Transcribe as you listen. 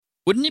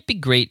Wouldn't it be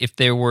great if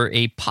there were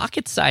a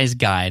pocket-sized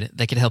guide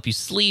that could help you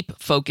sleep,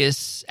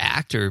 focus,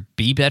 act, or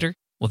be better?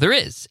 Well, there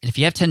is. And if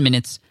you have 10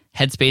 minutes,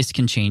 Headspace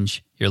can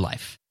change your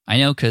life. I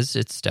know, because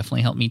it's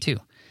definitely helped me too.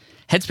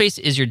 Headspace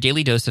is your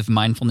daily dose of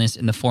mindfulness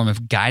in the form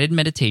of guided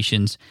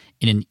meditations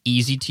in an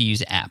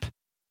easy-to-use app.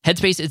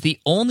 Headspace is the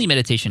only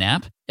meditation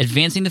app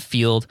advancing the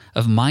field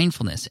of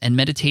mindfulness and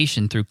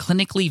meditation through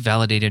clinically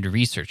validated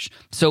research.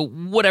 So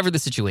whatever the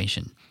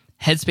situation,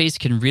 Headspace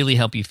can really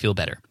help you feel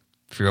better.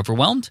 If you're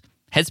overwhelmed,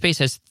 Headspace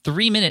has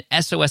 3-minute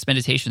SOS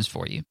meditations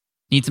for you.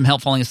 Need some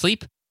help falling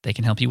asleep? They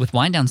can help you with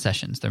wind-down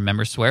sessions their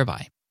members swear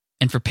by.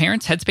 And for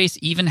parents, Headspace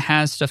even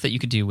has stuff that you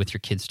could do with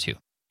your kids too.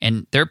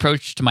 And their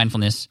approach to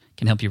mindfulness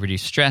can help you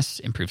reduce stress,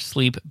 improve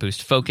sleep,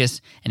 boost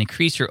focus, and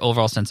increase your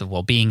overall sense of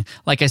well-being.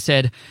 Like I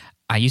said,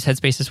 I use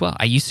Headspace as well.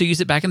 I used to use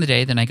it back in the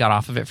day, then I got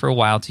off of it for a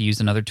while to use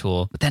another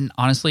tool. But then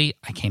honestly,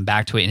 I came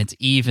back to it and it's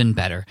even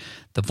better.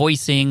 The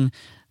voicing,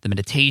 the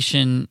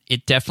meditation,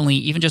 it definitely,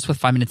 even just with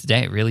 5 minutes a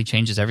day, it really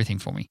changes everything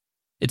for me.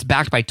 It's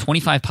backed by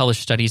 25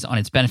 published studies on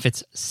its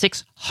benefits,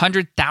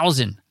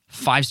 600,000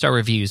 5-star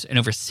reviews, and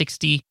over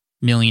 60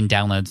 million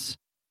downloads.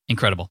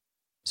 Incredible.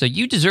 So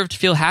you deserve to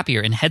feel happier,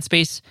 and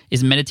Headspace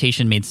is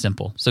meditation made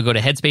simple. So go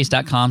to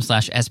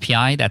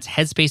headspace.com/SPI. That's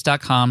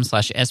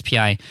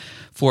headspace.com/SPI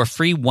for a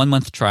free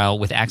 1-month trial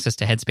with access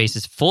to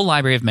Headspace's full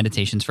library of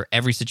meditations for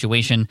every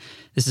situation.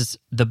 This is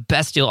the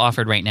best deal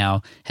offered right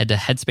now. Head to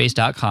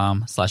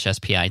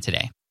headspace.com/SPI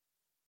today.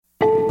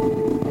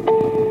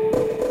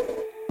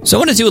 So I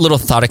want to do a little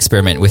thought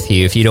experiment with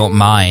you, if you don't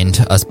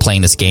mind us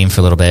playing this game for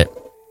a little bit.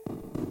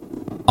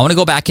 I want to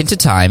go back into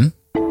time,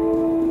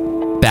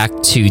 back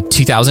to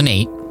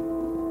 2008,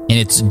 and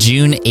it's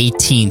June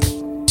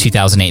 18th,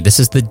 2008.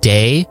 This is the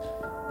day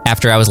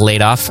after I was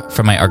laid off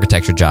from my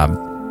architecture job.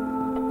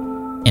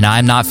 And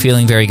I'm not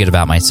feeling very good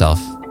about myself.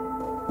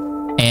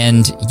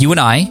 And you and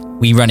I,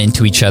 we run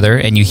into each other,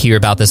 and you hear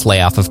about this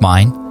layoff of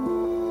mine.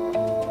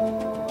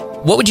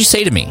 What would you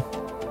say to me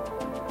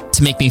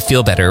to make me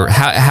feel better?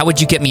 How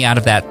would you get me out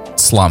of that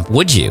slump?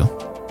 Would you?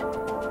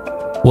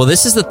 Well,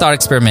 this is the thought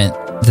experiment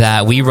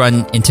that we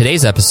run in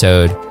today's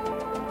episode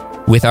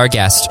with our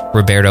guest,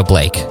 Roberto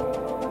Blake.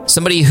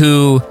 Somebody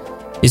who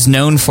is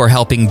known for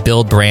helping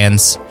build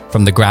brands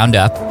from the ground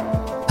up,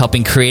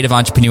 helping creative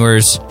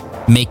entrepreneurs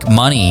make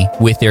money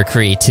with their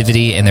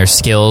creativity and their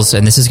skills.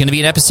 And this is going to be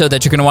an episode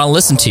that you're going to want to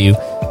listen to,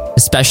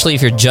 especially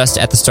if you're just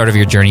at the start of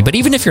your journey. But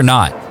even if you're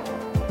not,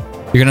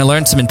 you're going to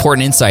learn some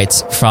important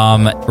insights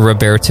from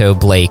Roberto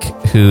Blake,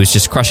 who's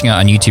just crushing it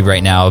on YouTube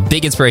right now. A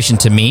big inspiration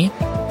to me.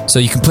 So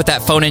you can put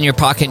that phone in your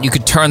pocket, you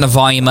can turn the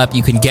volume up,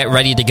 you can get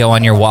ready to go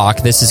on your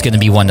walk. This is going to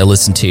be one to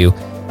listen to.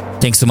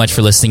 Thanks so much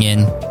for listening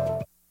in.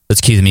 Let's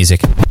cue the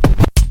music.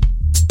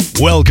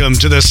 Welcome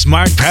to the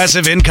Smart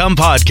Passive Income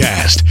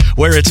Podcast,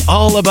 where it's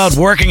all about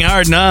working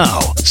hard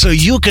now so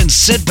you can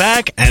sit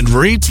back and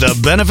reap the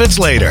benefits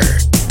later.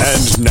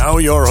 And now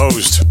your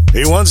host.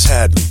 He once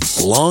had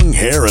long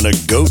hair and a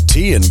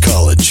goatee in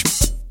college,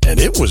 and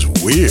it was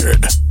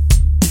weird.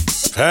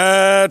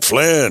 Pat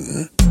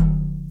Flynn.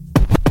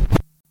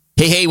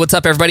 Hey, what's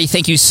up, everybody?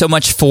 Thank you so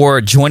much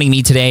for joining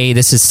me today.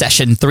 This is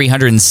session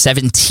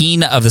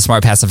 317 of the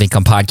Smart Passive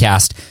Income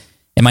Podcast.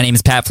 And my name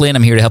is Pat Flynn.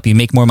 I'm here to help you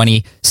make more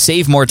money,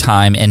 save more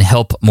time, and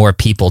help more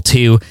people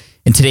too.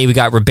 And today we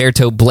got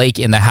Roberto Blake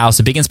in the house,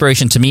 a big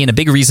inspiration to me and a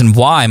big reason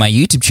why my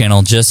YouTube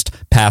channel just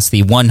passed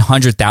the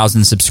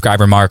 100,000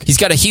 subscriber mark. He's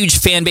got a huge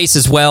fan base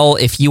as well.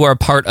 If you are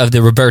part of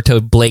the Roberto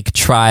Blake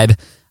tribe,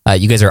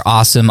 you guys are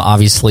awesome,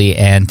 obviously,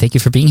 and thank you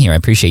for being here. I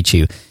appreciate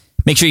you.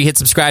 Make sure you hit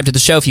subscribe to the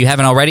show if you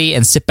haven't already,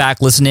 and sit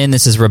back, listen in.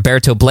 This is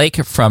Roberto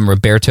Blake from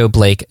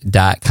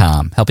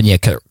robertoblake.com, helping you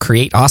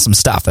create awesome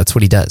stuff. That's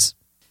what he does.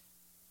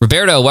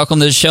 Roberto, welcome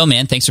to the show,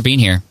 man. Thanks for being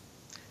here.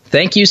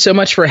 Thank you so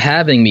much for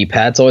having me,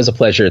 Pat. It's always a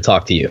pleasure to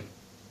talk to you.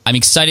 I'm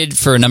excited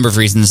for a number of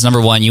reasons. Number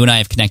one, you and I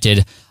have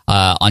connected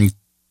on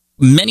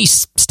many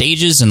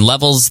stages and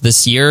levels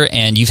this year,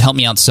 and you've helped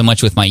me out so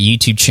much with my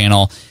YouTube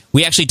channel.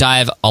 We actually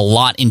dive a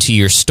lot into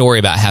your story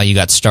about how you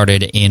got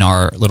started in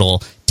our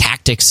little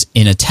tactics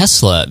in a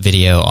Tesla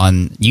video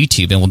on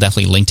YouTube, and we'll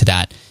definitely link to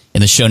that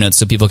in the show notes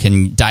so people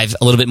can dive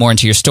a little bit more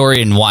into your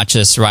story and watch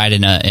us ride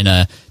in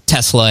a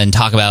Tesla and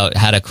talk about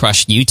how to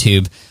crush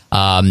YouTube.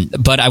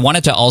 But I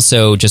wanted to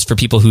also, just for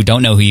people who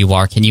don't know who you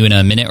are, can you in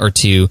a minute or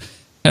two,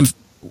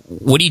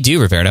 what do you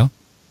do, Roberto?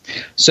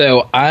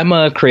 So I'm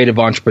a creative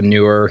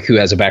entrepreneur who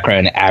has a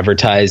background in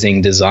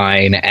advertising,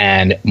 design,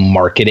 and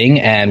marketing.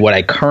 And what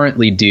I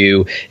currently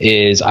do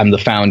is I'm the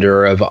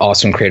founder of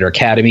Awesome Creator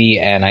Academy,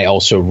 and I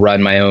also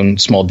run my own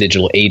small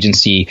digital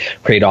agency,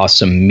 Create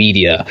Awesome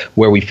Media,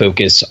 where we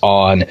focus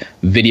on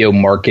video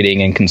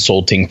marketing and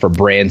consulting for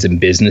brands and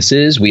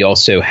businesses. We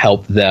also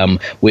help them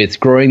with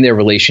growing their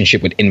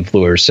relationship with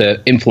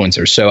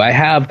influencers. So I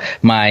have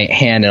my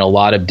hand in a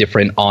lot of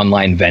different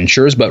online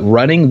ventures, but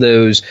running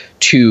those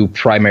two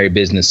primary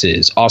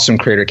businesses, Awesome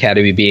Creator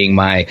Academy being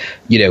my,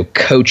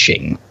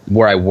 coaching,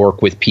 where I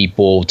work with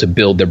people to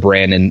build their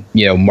brand and,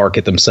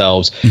 market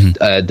themselves,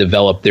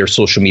 develop their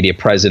social media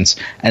presence,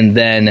 and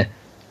then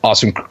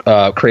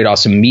Create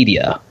Awesome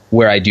Media,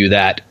 where I do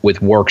that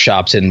with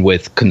workshops and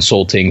with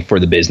consulting for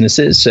the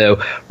businesses.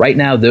 So right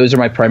now, those are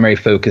my primary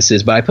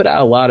focuses, but I put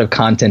out a lot of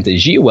content,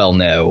 as you well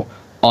know,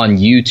 on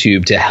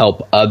YouTube to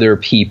help other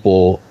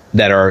people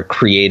that are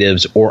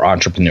creatives or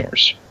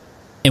entrepreneurs.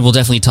 And we'll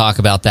definitely talk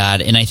about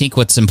that. And I think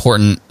what's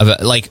important,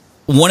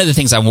 one of the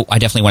things I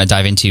definitely want to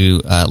dive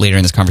into later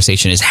in this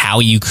conversation is how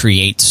you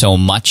create so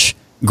much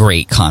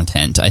great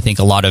content. I think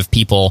a lot of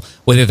people,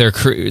 whether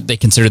they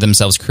consider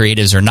themselves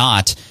creatives or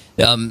not,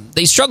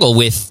 they struggle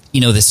with,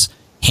 this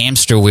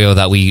hamster wheel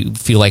that we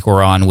feel like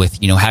we're on with,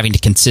 having to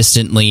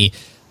consistently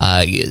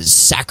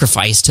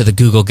sacrifice to the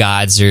Google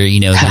gods or, the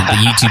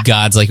YouTube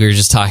gods like we were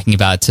just talking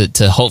about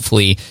to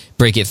hopefully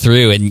break it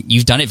through. And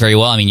you've done it very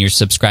well. I mean, your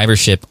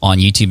subscribership on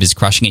YouTube is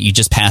crushing it. You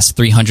just passed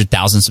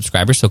 300,000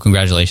 subscribers, so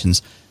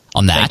congratulations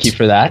on that. Thank you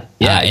for that.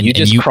 Yeah, and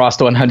you crossed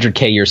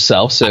 100K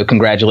yourself, so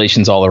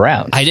congratulations all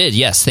around. I did,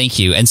 yes, thank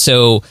you. And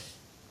so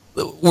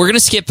we're going to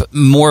skip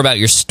more about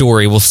your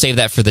story. We'll save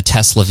that for the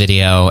Tesla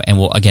video, and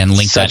we'll, again,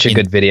 link Such a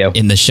good video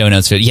in the show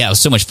notes. Yeah, it was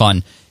so much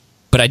fun.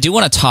 But I do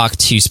want to talk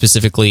to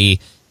specifically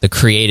the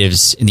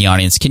creatives in the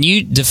audience. Can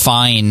you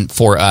define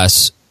for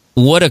us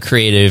what a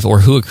creative or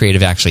who a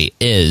creative actually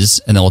is,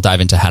 and then we'll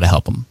dive into how to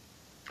help them?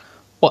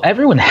 Well,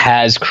 everyone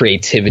has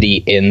creativity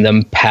in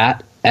them,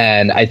 Pat.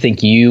 And I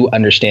think you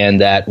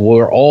understand that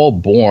we're all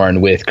born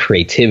with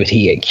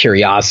creativity and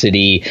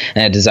curiosity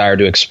and a desire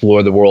to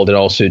explore the world and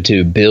also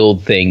to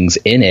build things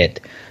in it.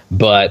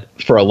 But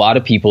for a lot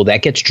of people,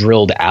 that gets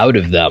drilled out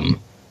of them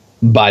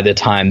by the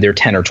time they're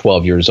 10 or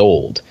 12 years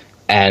old.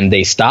 And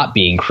they stop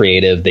being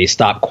creative. They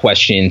stop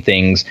questioning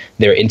things.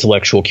 Their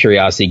intellectual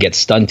curiosity gets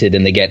stunted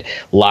and they get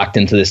locked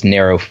into this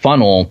narrow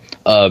funnel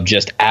of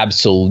just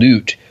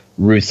absolute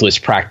ruthless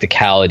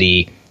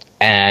practicality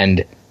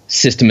and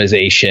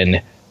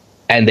systemization,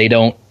 and they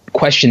don't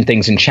question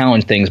things and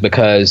challenge things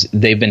because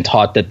they've been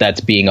taught that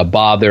that's being a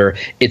bother,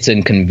 it's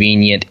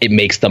inconvenient, it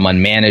makes them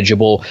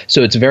unmanageable.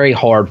 So it's very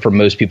hard for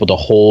most people to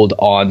hold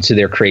on to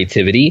their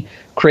creativity.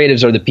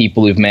 Creatives are the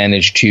people who've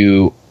managed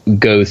to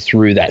go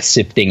through that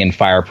sifting and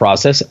fire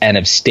process and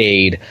have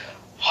stayed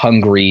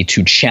hungry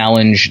to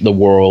challenge the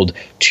world,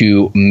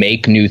 to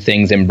make new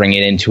things and bring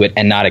it into it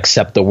and not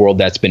accept the world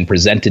that's been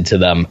presented to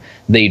them.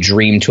 They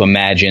dream to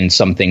imagine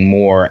something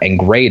more and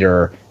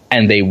greater,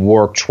 and they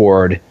work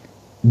toward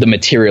the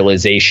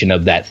materialization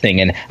of that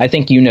thing. And I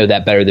think you know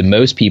that better than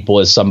most people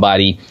as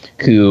somebody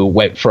who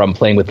went from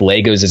playing with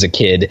Legos as a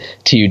kid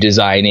to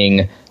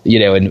designing,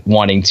 and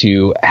wanting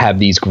to have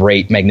these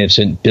great,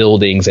 magnificent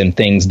buildings and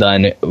things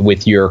done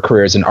with your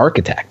career as an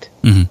architect.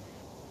 Mm-hmm.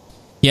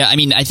 Yeah, I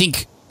mean, I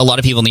think a lot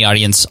of people in the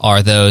audience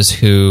are those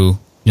who,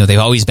 they've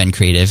always been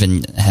creative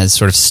and has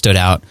sort of stood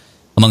out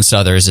amongst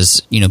others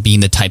as, being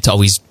the type to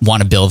always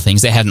want to build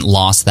things. They hadn't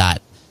lost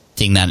that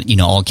thing that,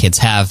 all kids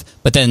have.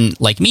 But then,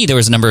 like me, there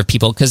was a number of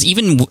people, because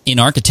even in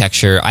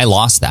architecture, I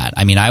lost that.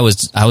 I mean, I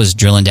was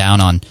drilling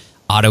down on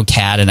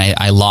AutoCAD, and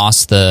I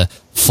lost the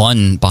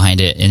fun behind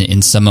it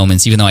in some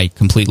moments, even though I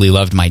completely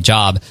loved my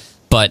job.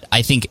 But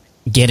I think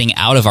getting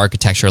out of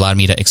architecture allowed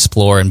me to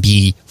explore and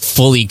be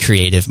fully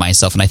creative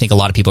myself. And I think a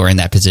lot of people are in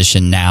that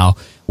position now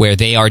where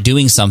they are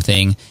doing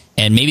something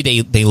and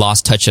maybe they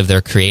lost touch of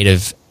their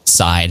creative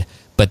side,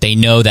 but they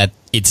know that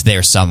it's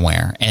there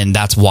somewhere. And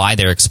that's why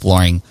they're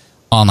exploring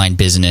online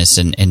business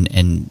and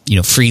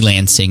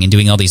freelancing and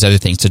doing all these other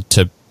things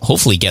to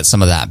hopefully get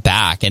some of that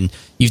back. And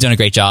you've done a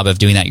great job of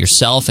doing that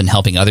yourself and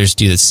helping others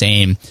do the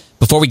same.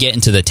 Before we get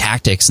into the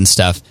tactics and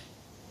stuff,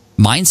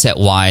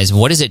 mindset-wise,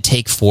 what does it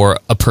take for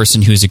a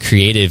person who's a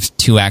creative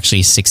to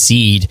actually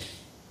succeed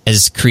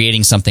as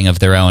creating something of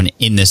their own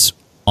in this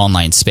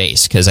online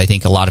space? Because I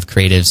think a lot of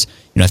creatives,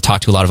 I've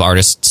talked to a lot of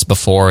artists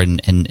before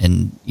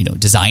and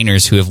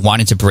designers who have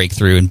wanted to break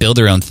through and build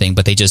their own thing,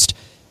 but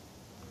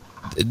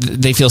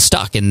they feel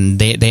stuck and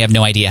they have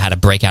no idea how to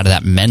break out of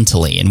that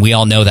mentally. And we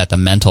all know that the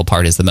mental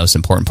part is the most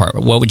important part.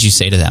 What would you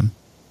say to them?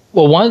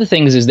 Well, one of the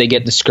things is they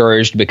get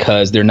discouraged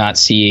because they're not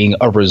seeing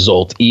a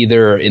result,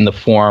 either in the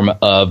form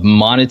of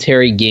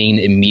monetary gain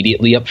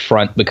immediately up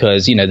front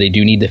because, they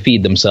do need to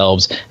feed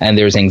themselves and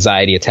there's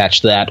anxiety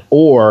attached to that.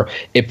 Or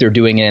if they're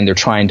doing it and they're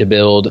trying to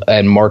build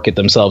and market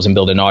themselves and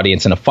build an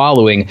audience and a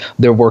following,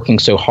 they're working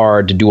so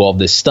hard to do all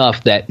this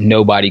stuff that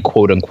nobody,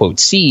 quote unquote,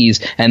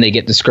 sees, and they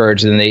get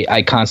discouraged. And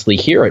I constantly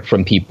hear it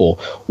from people.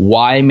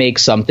 Why make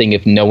something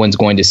if no one's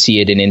going to see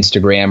it in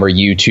Instagram or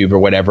YouTube or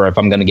whatever? If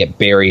I'm going to get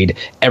buried,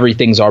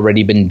 everything's already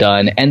been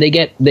done, and they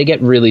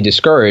get really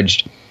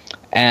discouraged.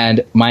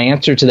 And my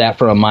answer to that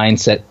from a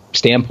mindset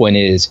standpoint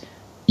is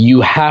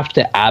you have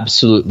to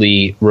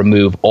absolutely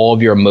remove all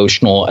of your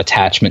emotional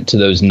attachment to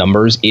those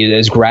numbers.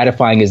 As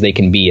gratifying as they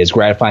can be, as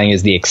gratifying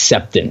as the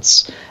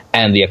acceptance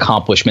and the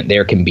accomplishment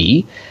there can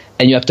be,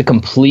 and you have to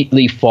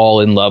completely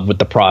fall in love with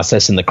the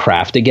process and the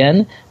craft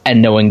again,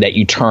 and knowing that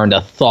you turned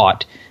a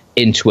thought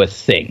into a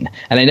thing.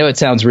 And I know it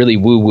sounds really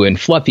woo-woo and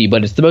fluffy,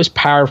 but it's the most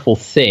powerful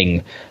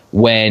thing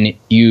when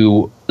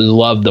you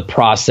love the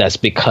process,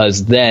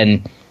 because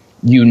then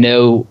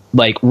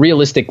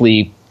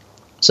realistically,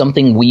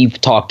 something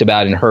we've talked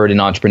about and heard in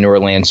entrepreneur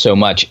land so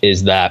much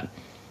is that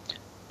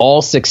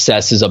all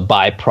success is a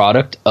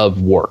byproduct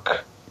of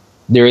work.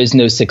 There is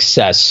no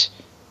success,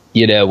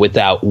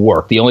 without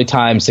work. The only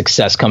time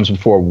success comes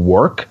before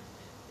work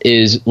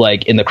is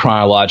like in the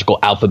chronological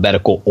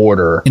alphabetical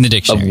order in the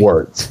dictionary. Of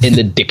words in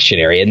the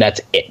dictionary. And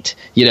that's it.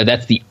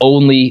 That's the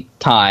only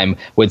time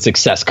when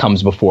success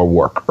comes before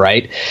work,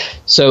 right?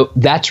 So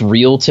that's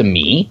real to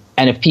me.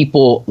 And if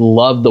people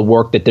love the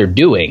work that they're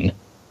doing,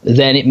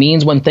 then it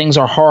means when things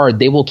are hard,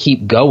 they will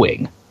keep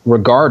going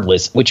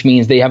regardless, which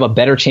means they have a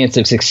better chance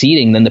of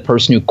succeeding than the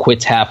person who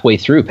quits halfway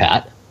through,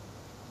 Pat.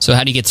 So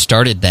how do you get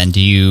started then?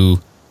 Do you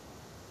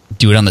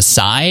do it on the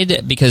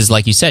side? Because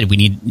like you said, we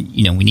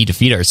need to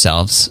feed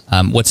ourselves.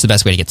 What's the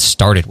best way to get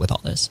started with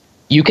all this?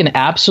 You can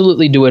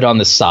absolutely do it on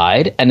the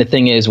side. And the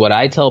thing is, what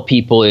I tell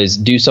people is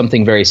do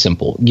something very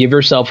simple. Give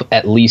yourself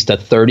at least a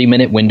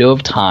 30-minute window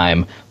of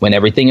time when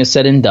everything is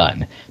said and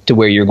done to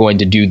where you're going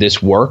to do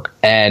this work,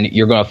 and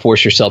you're going to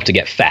force yourself to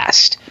get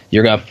fast.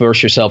 You're going to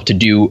force yourself to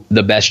do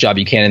the best job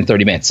you can in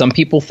 30 minutes. Some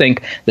people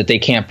think that they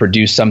can't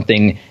produce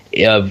something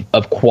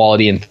of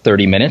quality in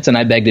 30 minutes, and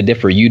I beg to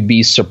differ. You'd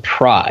be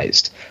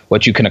surprised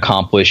what you can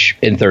accomplish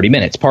in 30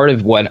 minutes. Part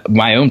of what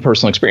my own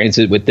personal experience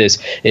with this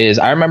is,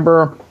 I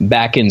remember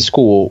back in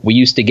school, we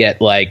used to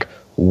get like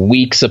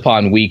weeks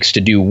upon weeks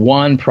to do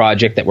one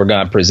project that we're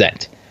going to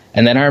present.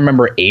 And then I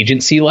remember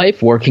agency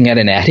life, working at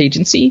an ad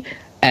agency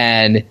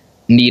and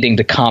needing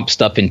to comp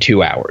stuff in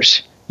 2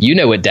 hours. You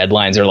know what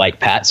deadlines are like,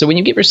 Pat. So when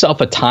you give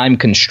yourself a time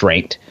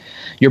constraint,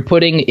 you're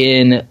putting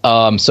in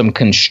some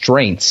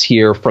constraints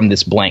here from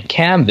this blank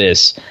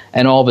canvas,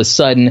 and all of a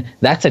sudden,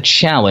 that's a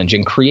challenge,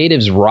 and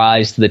creatives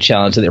rise to the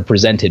challenge that they're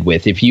presented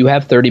with. If you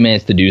have 30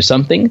 minutes to do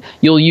something,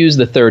 you'll use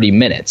the 30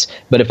 minutes.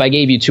 But if I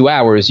gave you 2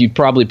 hours, you'd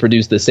probably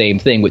produce the same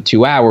thing with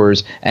 2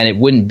 hours, and it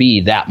wouldn't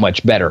be that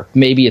much better.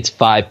 Maybe it's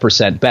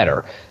 5%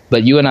 better.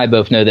 But you and I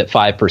both know that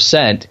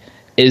 5%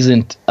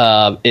 isn't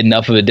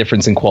enough of a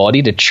difference in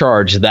quality to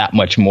charge that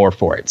much more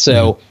for it.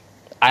 So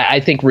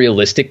I think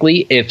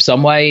realistically, if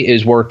somebody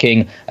is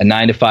working a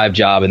 9-to-5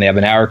 job and they have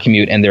an hour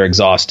commute and they're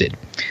exhausted,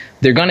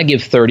 they're going to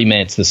give 30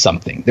 minutes to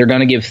something. They're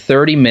going to give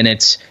 30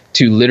 minutes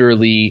to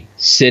literally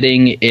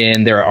sitting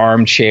in their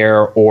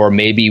armchair, or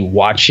maybe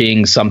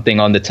watching something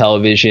on the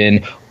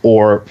television,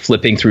 or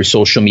flipping through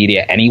social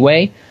media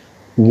anyway.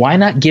 Why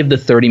not give the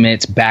 30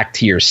 minutes back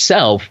to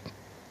yourself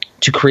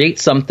to create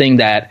something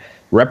that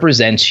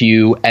represents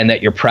you and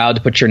that you're proud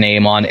to put your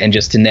name on, and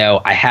just to know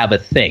I have a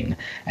thing?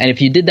 And if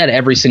you did that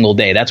every single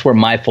day, that's where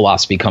my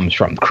philosophy comes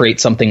from.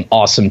 Create something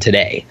awesome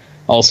today.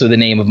 Also the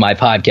name of my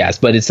podcast,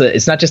 but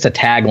it's not just a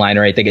tagline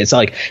or anything. It's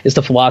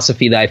the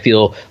philosophy that I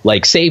feel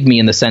like saved me,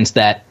 in the sense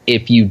that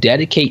if you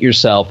dedicate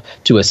yourself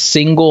to a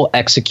single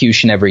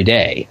execution every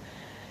day,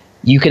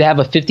 you could have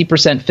a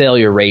 50%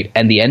 failure rate,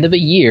 and the end of a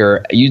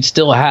year, you'd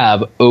still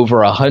have over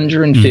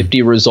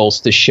 150 results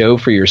to show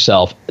for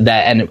yourself,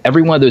 and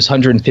every one of those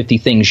 150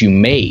 things you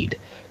made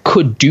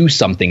could do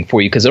something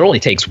for you, because it only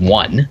takes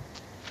one.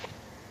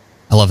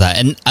 I love that.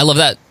 And I love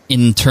that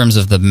in terms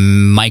of the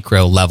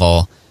micro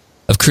level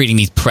of creating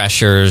these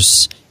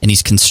pressures and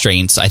these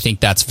constraints. I think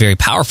that's very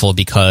powerful,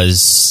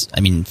 because,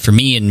 I mean, for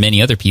me and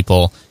many other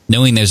people,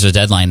 knowing there's a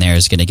deadline there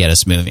is going to get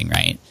us moving,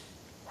 right?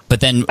 But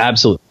then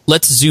absolutely,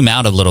 let's zoom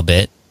out a little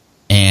bit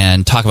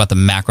and talk about the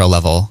macro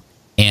level.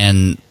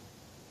 And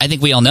I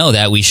think we all know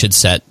that we should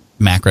set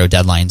macro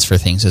deadlines for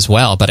things as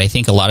well. But I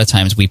think a lot of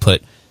times we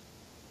put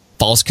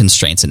false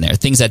constraints in there,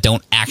 things that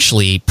don't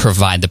actually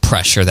provide the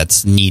pressure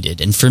that's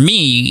needed. And for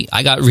me,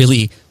 I got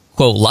really,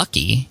 quote,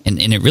 lucky, and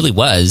it really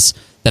was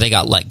that I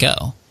got let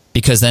go.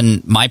 Because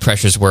then my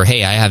pressures were,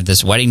 hey, I have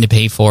this wedding to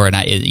pay for, and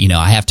I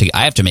have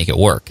to make it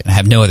work, and I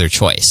have no other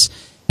choice.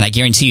 And I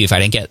guarantee you, if I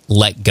didn't get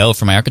let go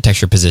from my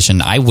architecture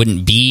position, I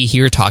wouldn't be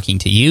here talking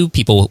to you.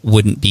 People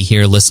wouldn't be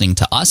here listening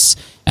to us,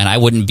 and I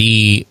wouldn't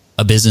be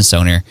a business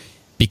owner,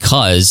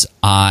 because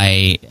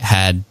I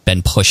had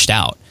been pushed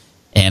out.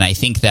 And I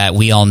think that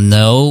we all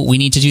know we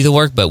need to do the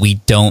work, but we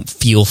don't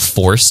feel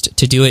forced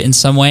to do it in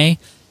some way,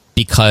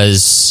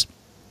 because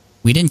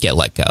we didn't get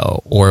let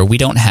go, or we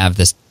don't have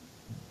this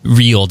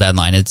real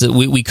deadline.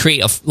 We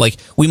create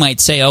we might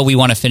say, oh, we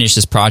want to finish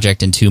this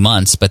project in 2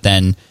 months, but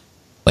then,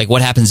 like,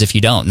 what happens if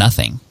you don't?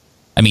 Nothing.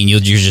 I mean,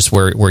 you're just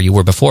where you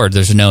were before.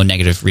 There's no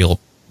negative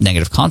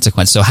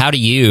consequence. So how do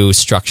you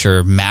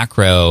structure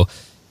macro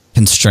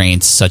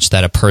constraints such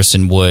that a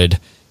person would,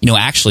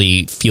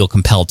 actually feel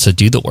compelled to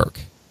do the work?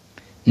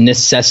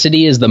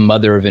 Necessity is the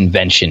mother of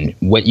invention.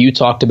 What you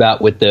talked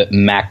about with the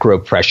macro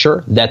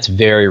pressure, that's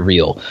very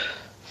real.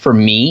 For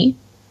me,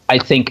 I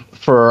think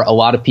for a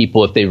lot of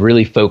people, if they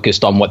really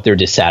focused on what they're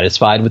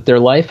dissatisfied with their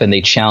life, and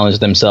they challenged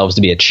themselves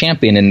to be a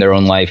champion in their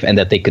own life, and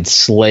that they could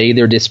slay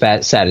their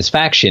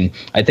dissatisfaction,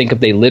 I think if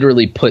they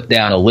literally put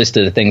down a list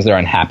of the things they're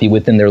unhappy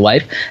with in their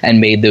life and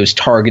made those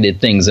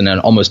targeted things in an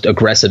almost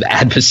aggressive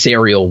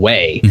adversarial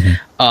way,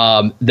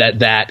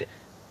 that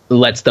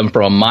lets them,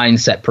 from a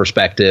mindset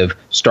perspective,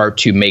 start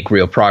to make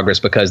real progress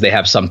because they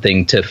have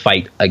something to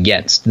fight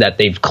against that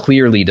they've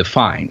clearly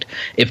defined.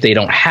 If they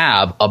don't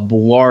have a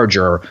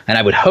larger, and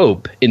I would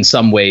hope in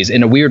some ways,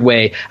 in a weird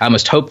way, I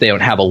almost hope they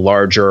don't have a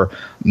larger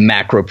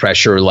macro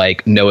pressure,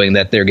 like knowing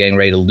that they're getting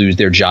ready to lose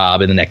their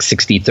job in the next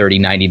 60, 30,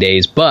 90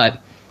 days.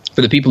 But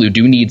for the people who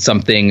do need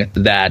something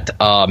that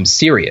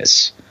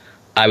serious,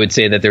 I would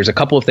say that there's a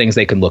couple of things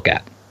they can look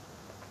at.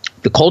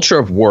 The culture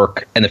of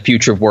work and the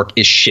future of work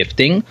is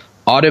shifting.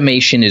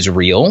 Automation is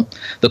real.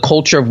 The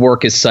culture of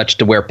work is such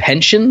to where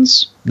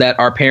pensions that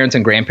our parents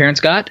and grandparents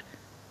got,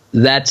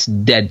 that's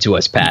dead to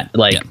us, Pat.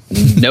 Like,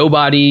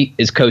 nobody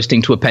is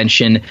coasting to a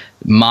pension.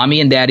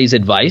 Mommy and daddy's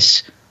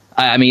advice,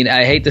 I mean,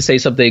 I hate to say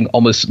something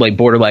almost like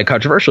borderline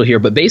controversial here,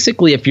 but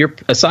basically, if you're,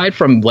 aside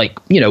from like,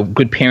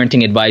 good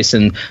parenting advice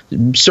and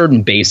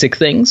certain basic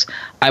things,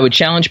 I would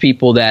challenge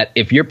people that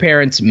if your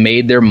parents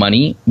made their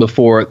money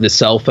before the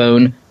cell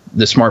phone,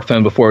 the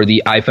smartphone, before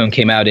the iPhone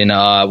came out in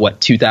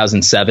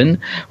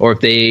 2007, or if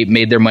they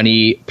made their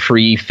money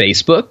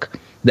pre-Facebook,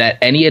 that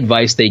any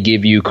advice they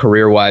give you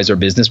career-wise or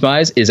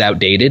business-wise is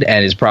outdated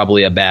and is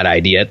probably a bad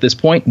idea at this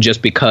point,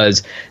 just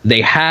because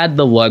they had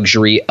the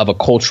luxury of a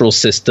cultural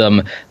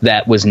system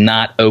that was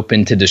not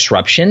open to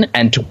disruption,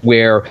 and to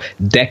where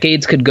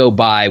decades could go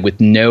by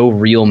with no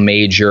real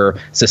major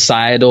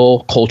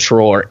societal,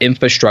 cultural, or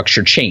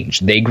infrastructure change.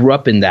 They grew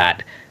up in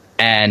that,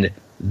 and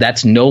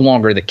that's no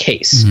longer the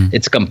case. Mm-hmm.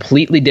 It's a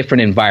completely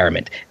different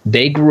environment.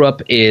 They grew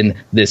up in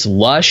this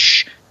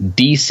lush,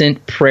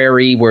 decent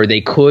prairie where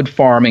they could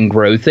farm and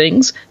grow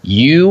things.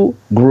 You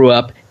grew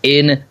up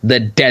in the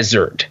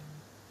desert.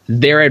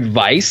 Their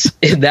advice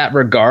in that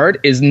regard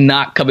is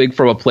not coming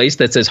from a place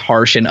that's as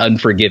harsh and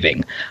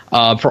unforgiving.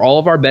 For all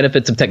of our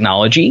benefits of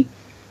technology,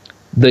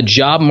 the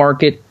job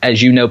market,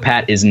 as you know,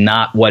 Pat, is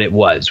not what it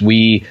was.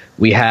 We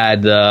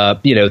had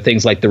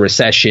things like the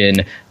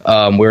recession.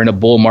 We're in a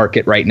bull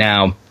market right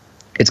now.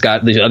 It's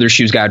got the other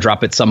shoes got to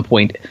drop at some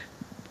point.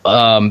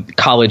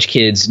 College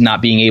kids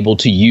not being able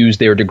to use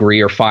their degree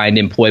or find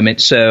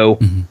employment. So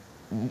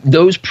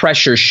those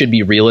pressures should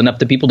be real enough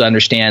to people to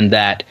understand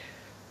that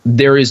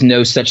there is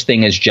no such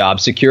thing as job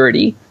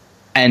security.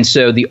 And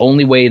so the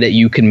only way that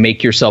you can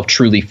make yourself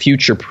truly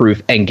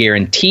future-proof and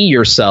guarantee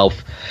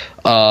yourself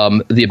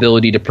the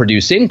ability to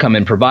produce income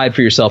and provide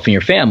for yourself and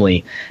your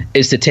family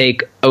is to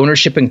take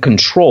ownership and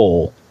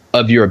control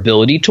of your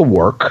ability to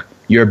work,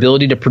 your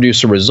ability to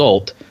produce a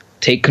result,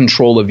 take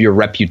control of your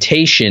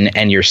reputation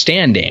and your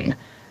standing,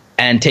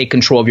 and take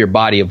control of your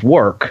body of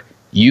work.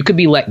 You could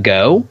be let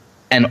go,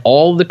 and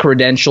all the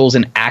credentials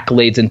and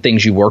accolades and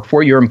things you work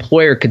for, your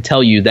employer could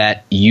tell you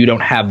that you don't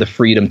have the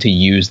freedom to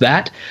use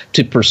that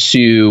to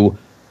pursue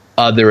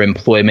other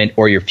employment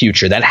or your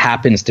future. That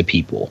happens to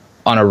people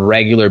on a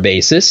regular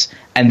basis,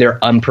 and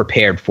they're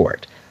unprepared for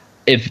it.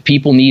 If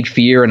people need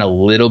fear and a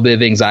little bit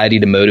of anxiety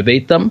to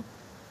motivate them,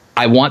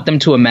 I want them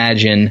to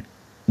imagine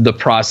the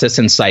process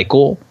and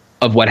cycle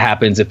of what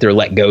happens if they're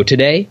let go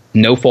today,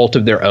 no fault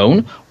of their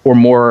own, or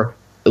more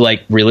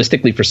like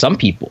realistically for some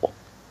people,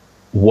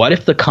 what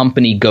if the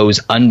company goes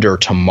under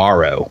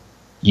tomorrow?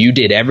 You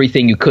did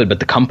everything you could, but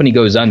the company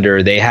goes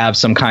under. They have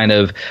some kind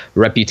of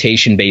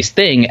reputation-based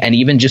thing, and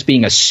even just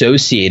being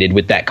associated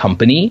with that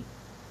company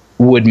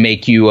would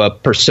make you a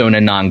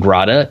persona non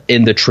grata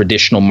in the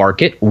traditional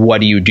market.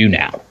 What do you do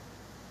now?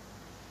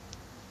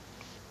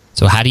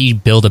 So how do you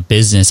build a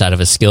business out of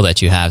a skill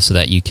that you have so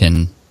that you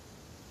can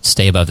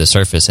stay above the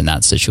surface in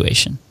that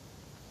situation?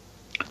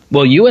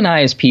 Well, you and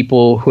I, as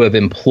people who have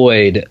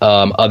employed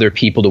other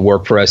people to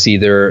work for us,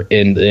 either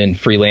in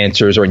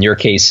freelancers or in your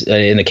case,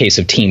 in the case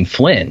of Team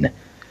Flynn,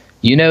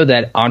 you know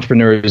that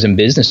entrepreneurs and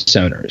business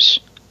owners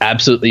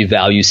absolutely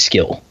value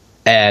skill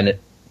and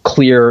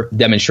clear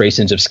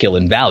demonstrations of skill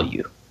and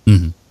value.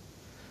 Mm-hmm.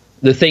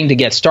 The thing to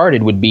get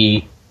started would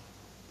be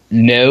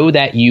know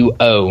that you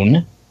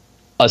own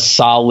a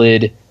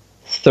solid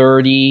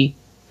 30,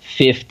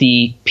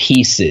 50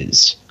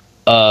 pieces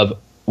of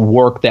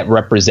work that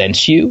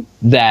represents you,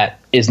 that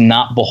is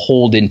not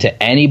beholden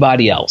to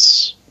anybody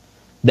else,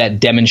 that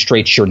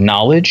demonstrates your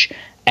knowledge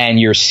and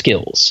your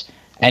skills.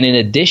 And in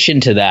addition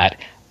to that,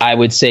 I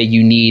would say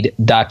you need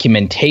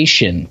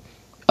documentation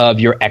of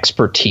your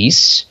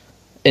expertise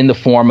in the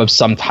form of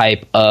some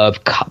type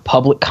of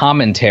public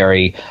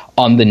commentary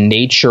on the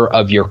nature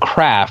of your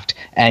craft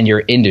and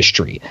your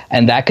industry.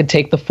 And that could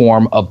take the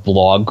form of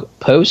blog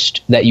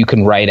post that you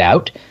can write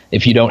out.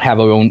 If you don't have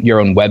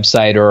your own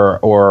website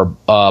or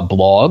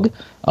blog,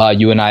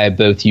 you and I have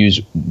both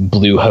used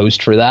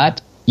Bluehost for that.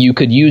 You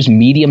could use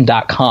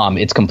medium.com.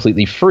 It's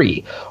completely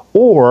free.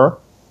 Or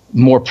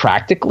more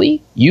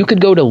practically, you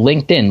could go to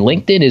LinkedIn.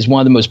 LinkedIn is one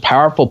of the most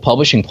powerful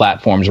publishing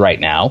platforms right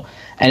now,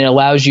 and it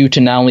allows you to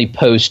not only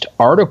post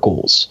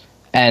articles,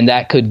 and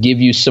that could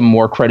give you some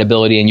more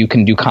credibility, and you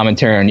can do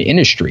commentary on the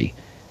industry.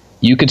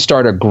 You could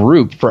start a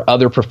group for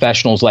other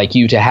professionals like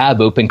you to have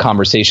open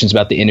conversations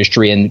about the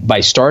industry. And by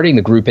starting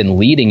the group and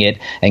leading it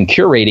and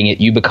curating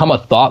it, you become a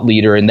thought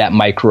leader in that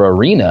micro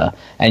arena,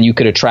 and you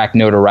could attract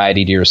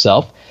notoriety to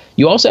yourself.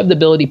 You also have the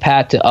ability,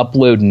 Pat, to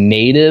upload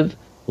native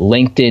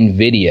LinkedIn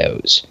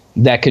videos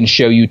that can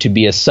show you to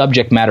be a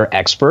subject matter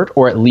expert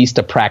or at least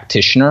a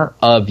practitioner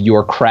of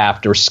your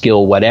craft or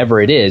skill, whatever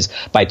it is,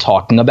 by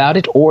talking about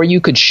it, or you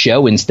could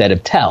show instead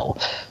of tell.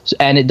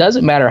 And it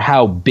doesn't matter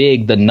how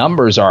big the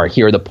numbers are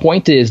here. The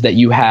point is that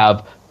you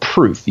have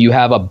proof. You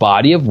have a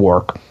body of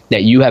work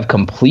that you have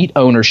complete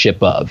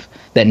ownership of,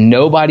 that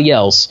nobody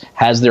else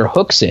has their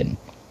hooks in,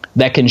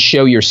 that can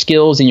show your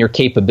skills and your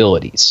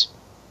capabilities.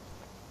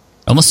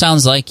 Almost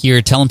sounds like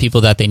you're telling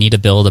people that they need to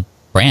build a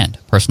brand,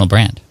 personal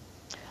brand.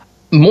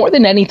 More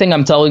than anything,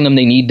 I'm telling them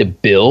they need to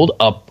build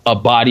a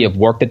body of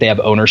work that they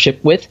have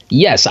ownership with.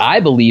 Yes,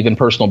 I believe in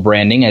personal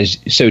branding, as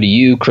so do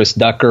you, Chris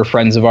Ducker,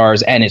 friends of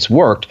ours, and it's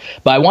worked.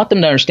 But I want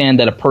them to understand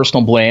that a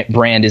personal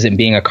brand isn't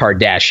being a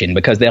Kardashian,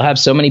 because they'll have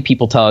so many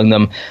people telling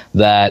them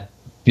that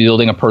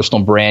building a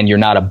personal brand, you're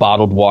not a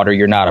bottled water,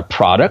 you're not a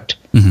product.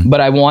 Mm-hmm.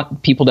 But I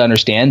want people to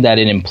understand that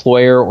an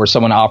employer or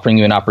someone offering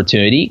you an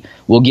opportunity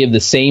will give the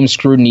same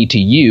scrutiny to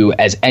you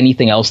as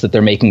anything else that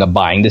they're making a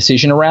buying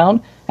decision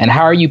around. And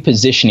how are you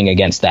positioning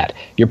against that?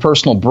 Your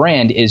personal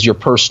brand is your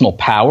personal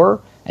power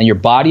and your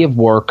body of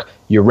work,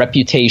 your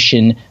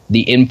reputation,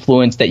 the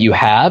influence that you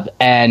have,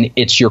 and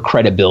it's your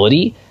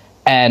credibility.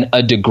 And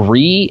a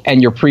degree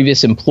and your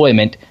previous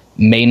employment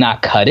may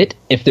not cut it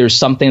if there's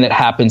something that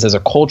happens as a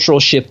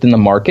cultural shift in the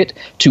market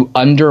to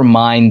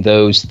undermine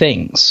those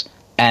things.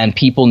 And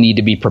people need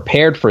to be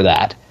prepared for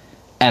that.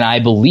 And I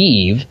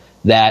believe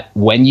that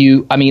when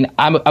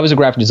I was a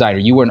graphic designer,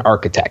 you were an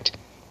architect.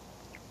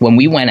 When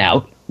we went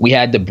out, we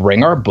had to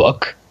bring our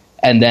book,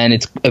 and then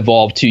it's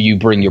evolved to you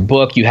bring your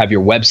book, you have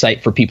your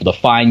website for people to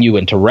find you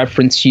and to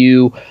reference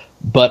you.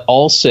 But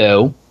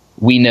also,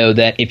 we know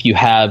that if you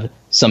have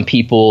some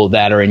people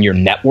that are in your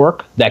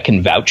network that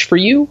can vouch for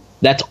you,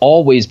 that's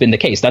always been the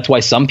case. That's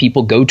why some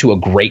people go to a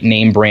great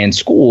name brand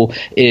school,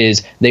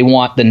 is they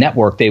want the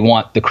network, they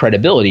want the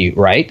credibility,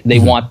 right? They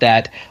want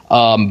that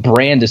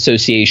brand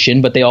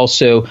association, but they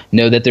also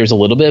know that there's a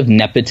little bit of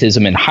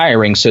nepotism in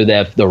hiring, so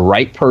that if the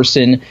right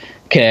person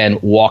can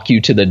walk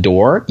you to the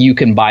door, you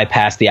can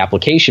bypass the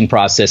application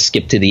process,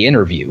 skip to the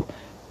interview.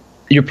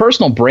 Your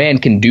personal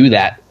brand can do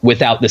that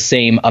without the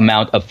same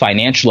amount of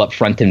financial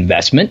upfront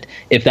investment.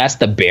 If that's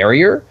the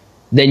barrier,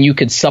 then you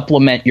could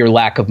supplement your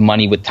lack of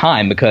money with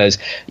time, because,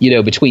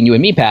 between you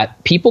and me,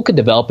 Pat, people could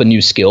develop a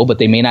new skill, but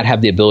they may not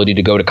have the ability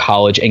to go to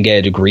college and get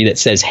a degree that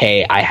says,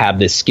 hey, I have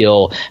this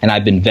skill and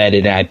I've been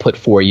vetted and I put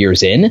 4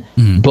 years in.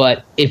 Mm-hmm.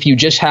 But if you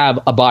just have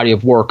a body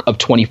of work of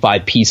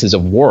 25 pieces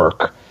of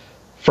work,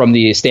 from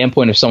the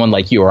standpoint of someone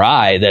like you or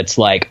I, that's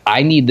like,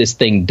 I need this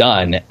thing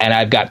done and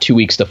I've got 2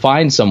 weeks to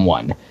find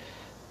someone.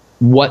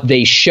 What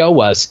they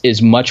show us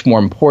is much more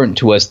important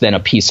to us than a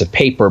piece of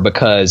paper,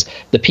 because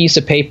the piece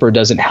of paper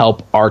doesn't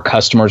help our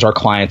customers, our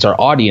clients, our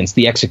audience.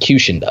 The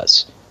execution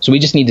does. So we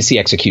just need to see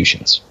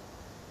executions.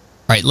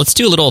 All right, let's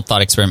do a little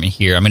thought experiment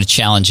here. I'm going to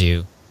challenge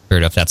you,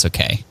 Roberto, if that's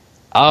okay.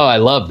 Oh, I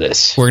love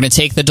this. We're going to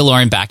take the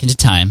DeLorean back into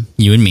time,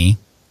 you and me,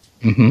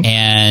 mm-hmm.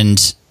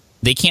 and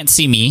they can't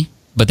see me,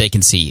 but they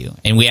can see you.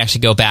 And we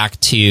actually go back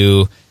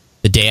to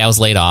the day I was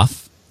laid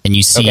off, and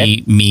you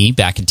see me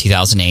back in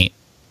 2008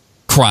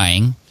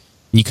 crying.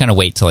 And you kind of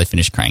wait till I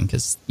finish crying,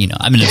 because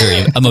I'm in a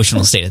very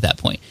emotional state at that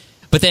point.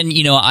 But then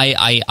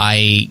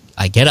I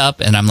get up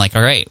and I'm like,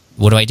 all right,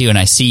 what do I do? And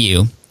I see you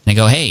and I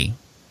go, hey,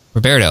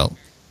 Roberto,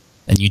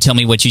 and you tell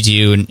me what you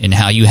do and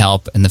how you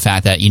help, and the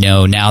fact that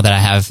now that I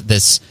have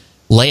this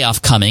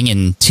layoff coming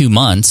in 2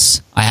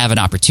 months, I have an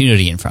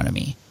opportunity in front of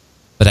me,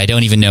 but I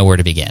don't even know where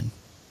to begin.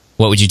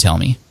 What would you tell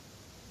me?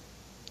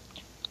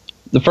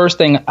 The first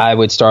thing I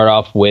would start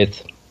off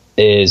with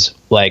is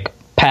like,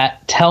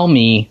 Pat, tell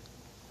me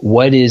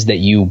what is that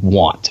you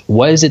want?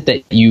 What is it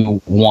that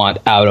you want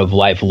out of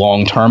life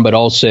long term? But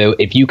also,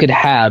 if you could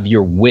have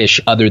your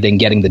wish other than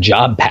getting the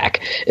job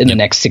back in the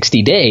next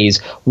 60 days,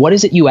 what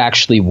is it you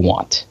actually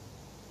want?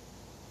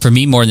 For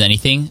me, more than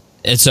anything,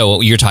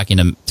 so you're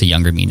talking to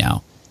younger me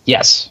now.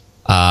 Yes.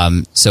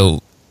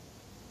 So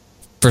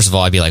first of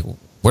all, I'd be like,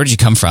 where did you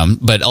come from?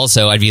 But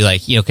also I'd be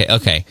like,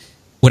 okay.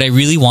 What I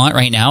really want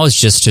right now is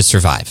just to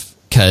survive,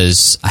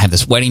 because I have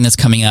this wedding that's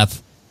coming up.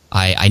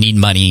 I need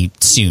money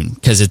soon,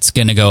 because it's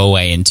going to go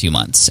away in 2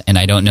 months. And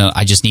I don't know.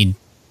 I just need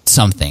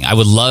something. I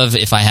would love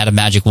if I had a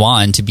magic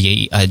wand to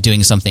be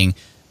doing something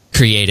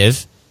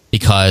creative,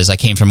 because I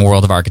came from a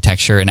world of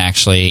architecture, and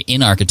actually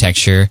in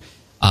architecture,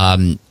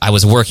 I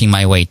was working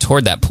my way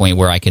toward that point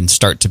where I can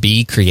start to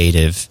be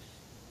creative.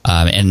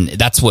 And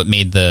that's what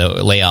made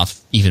the layoff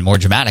even more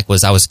dramatic,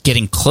 was I was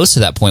getting close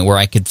to that point where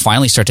I could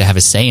finally start to have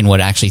a say in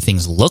what actually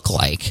things look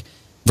like,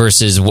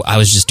 versus I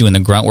was just doing the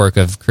grunt work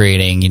of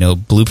creating,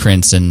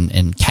 blueprints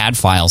and CAD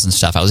files and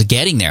stuff. I was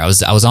getting there. I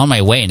was on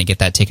my way, and to get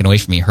that taken away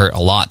from me hurt a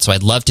lot. So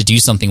I'd love to do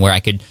something where I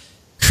could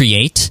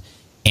create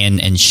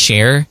and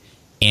share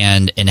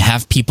and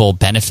have people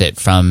benefit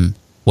from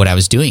what I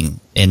was doing.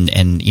 And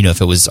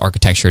if it was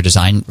architecture or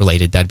design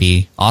related, that'd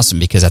be awesome,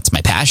 because that's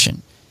my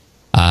passion.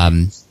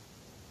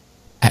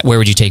 Where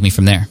would you take me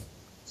from there?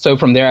 So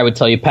from there, I would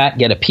tell you, Pat,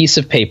 get a piece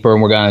of paper,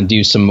 and we're going to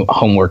do some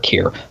homework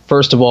here.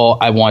 First of all,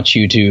 I want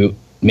you to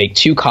make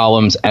 2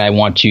 columns, and I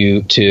want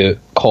you to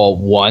call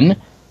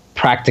one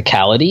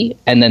practicality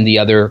and then the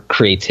other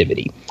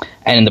creativity.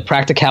 And in the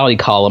practicality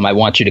column, I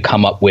want you to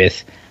come up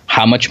with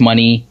how much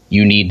money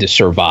you need to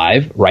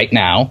survive right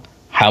now,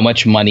 how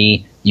much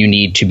money you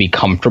need to be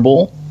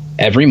comfortable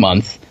every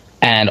month,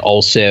 and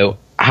also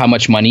how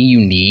much money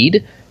you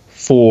need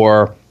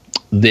for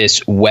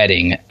this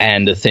wedding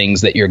and the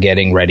things that you're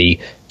getting ready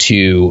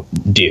to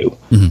do.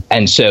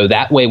 And so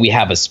that way we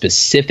have a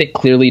specific,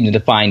 clearly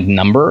defined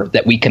number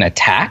that we can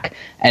attack.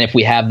 And if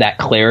we have that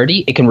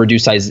clarity, it can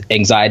reduce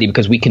anxiety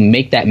because we can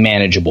make that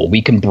manageable.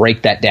 We can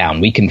break that down.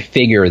 We can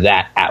figure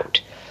that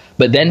out.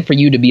 But then for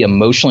you to be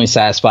emotionally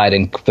satisfied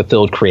and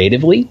fulfilled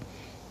creatively,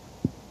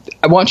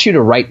 I want you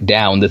to write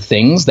down the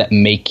things that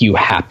make you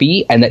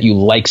happy and that you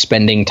like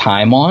spending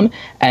time on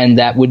and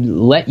that would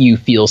let you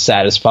feel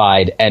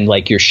satisfied and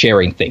like you're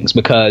sharing things,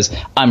 because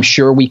I'm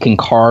sure we can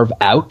carve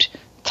out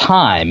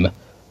time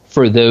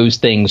for those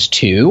things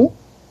too,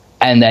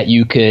 and that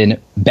you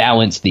can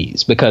balance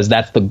these, because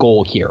that's the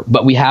goal here.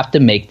 But we have to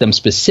make them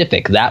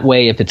specific. That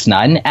way, if it's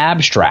not an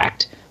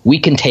abstract, we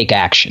can take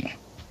action.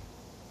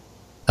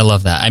 I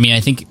love that. I mean, I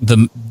think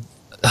a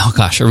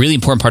really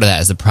important part of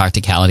that is the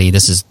practicality.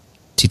 This is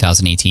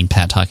 2018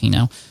 Pat talking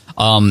now.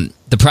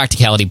 The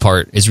practicality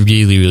part is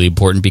really, really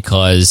important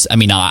because, I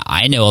mean,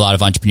 I know a lot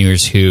of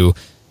entrepreneurs who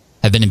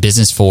have been in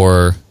business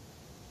for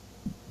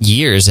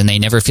years and they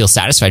never feel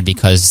satisfied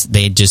because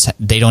they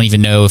don't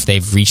even know if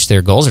they've reached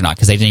their goals or not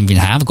because they didn't even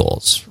have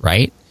goals,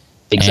 right?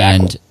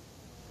 Exactly. And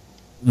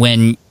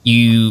when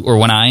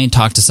I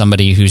talk to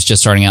somebody who's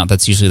just starting out,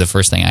 that's usually the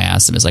first thing I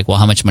ask them is like, well,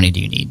 how much money do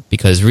you need?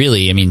 Because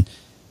really, I mean,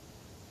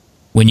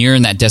 when you're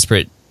in that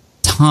desperate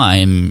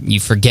time,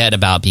 you forget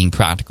about being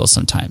practical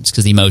sometimes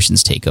because the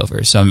emotions take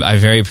over. So I'm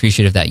very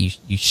appreciative that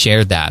you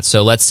shared that.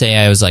 So let's say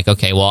I was like,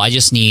 okay, well, I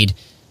just need,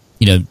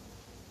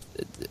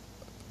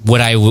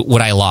 what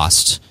I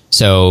lost.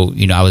 So,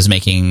 I was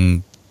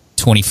making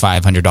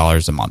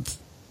 $2,500 a month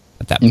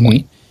at that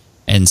point.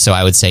 And so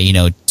I would say,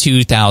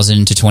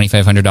 $2,000 to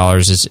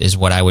 $2,500 is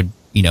what I would,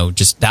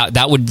 just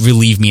that would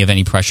relieve me of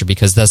any pressure,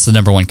 because that's the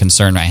number one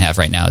concern I have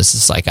right now. Is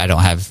just like,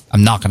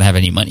 I'm not going to have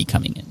any money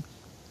coming in.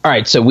 All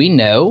right, so we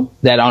know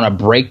that on a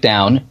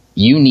breakdown,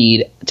 you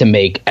need to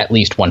make at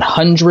least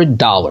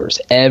 $100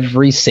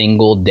 every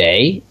single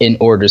day in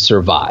order to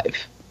survive.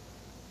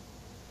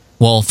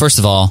 Well, first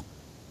of all,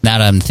 now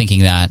that I'm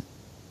thinking that,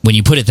 when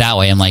you put it that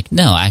way, I'm like,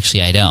 no,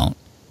 actually I don't.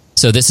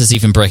 So this is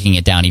even breaking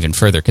it down even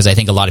further, because I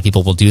think a lot of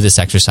people will do this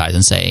exercise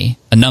and say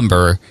a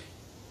number,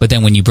 but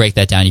then when you break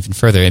that down even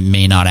further, it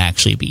may not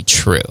actually be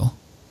true.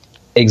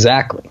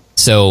 Exactly.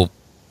 So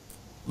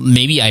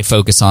maybe I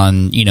focus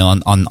on,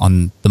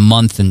 on the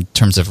month in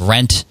terms of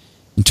rent,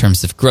 in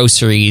terms of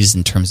groceries,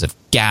 in terms of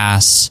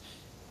gas.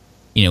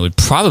 It would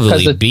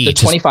probably be the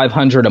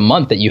 $2,500 a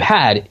month that you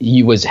had,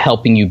 was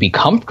helping you be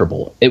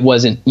comfortable. It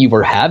wasn't you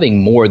were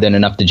having more than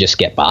enough to just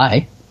get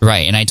by.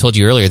 Right. And I told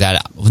you earlier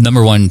that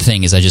number one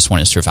thing is I just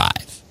want to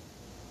survive.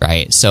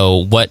 Right. So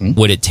what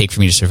would it take for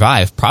me to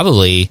survive?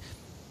 Probably,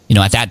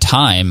 at that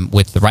time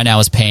with the rent I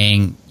was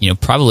paying,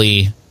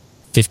 probably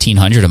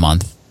 $1,500 a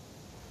month.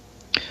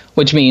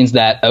 Which means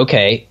that,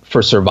 okay,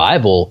 for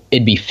survival,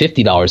 it'd be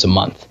 $50 a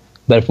month.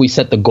 But if we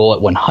set the goal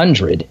at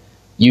 100,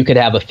 you could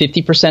have a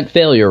 50%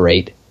 failure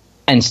rate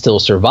and still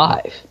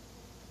survive.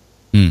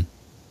 I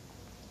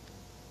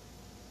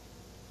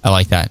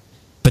like that.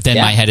 But then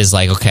my head is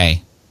like,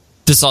 okay,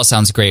 this all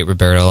sounds great,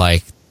 Roberto,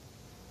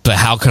 but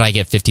how could I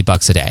get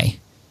 $50 a day?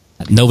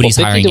 Nobody's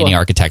hiring any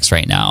architects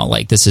right now.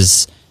 Like, this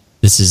is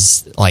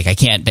like, I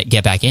can't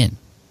get back in.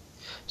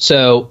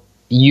 So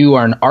you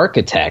are an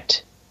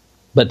architect,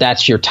 but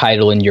that's your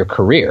title in your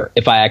career.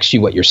 If I asked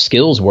you what your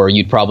skills were,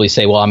 you'd probably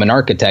say, well, I'm an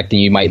architect,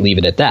 and you might leave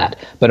it at that.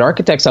 But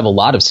architects have a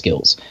lot of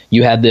skills.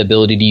 You have the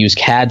ability to use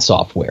CAD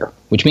software,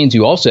 which means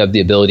you also have the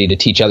ability to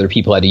teach other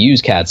people how to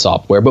use CAD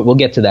software, but we'll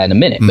get to that in a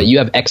minute. But you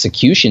have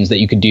executions that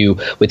you could do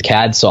with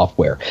CAD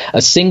software.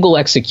 A single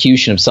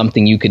execution of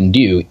something you can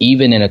do,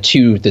 even in a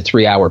 2 to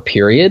 3 hour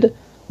period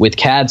with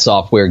CAD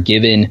software,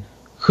 given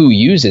who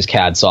uses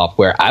CAD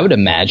software, I would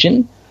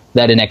imagine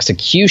that an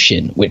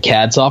execution with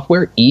CAD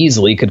software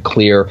easily could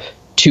clear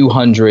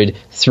 $200,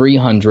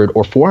 $300,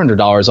 or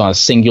 $400 on a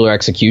singular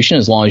execution,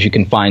 as long as you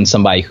can find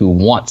somebody who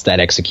wants that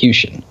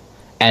execution.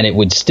 And it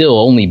would still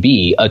only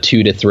be a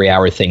 2 to 3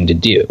 hour thing to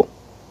do.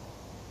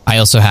 I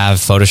also have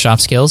Photoshop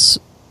skills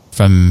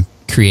from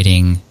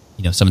creating,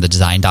 some of the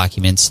design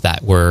documents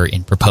that were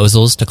in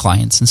proposals to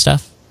clients and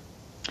stuff.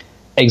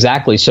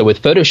 Exactly. So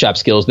with Photoshop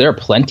skills, there are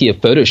plenty of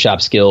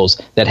Photoshop skills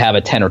that have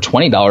a $10 or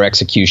 $20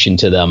 execution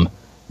to them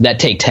that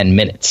take 10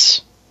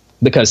 minutes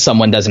because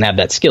someone doesn't have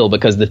that skill.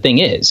 Because the thing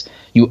is,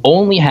 you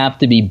only have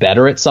to be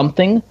better at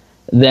something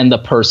than the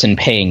person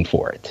paying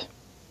for it.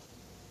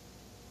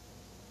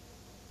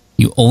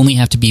 You only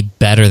have to be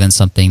better than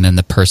something than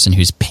the person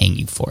who's paying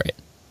you for it.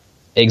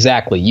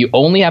 Exactly. You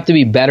only have to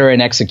be better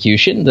in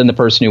execution than the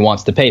person who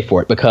wants to pay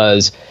for it,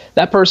 because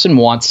that person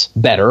wants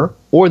better,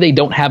 or they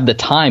don't have the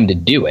time to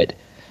do it.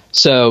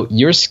 So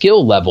your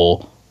skill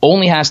level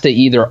only has to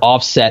either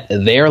offset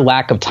their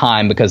lack of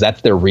time because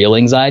that's their real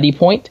anxiety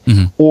point,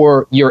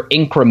 or you're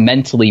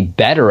incrementally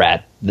better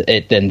at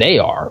it than they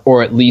are,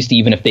 or at least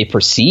even if they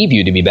perceive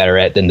you to be better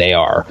at it than they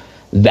are,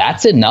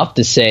 that's enough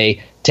to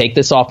say, take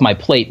this off my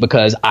plate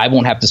because I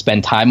won't have to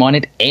spend time on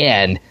it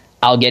and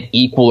I'll get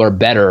equal or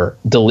better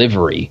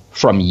delivery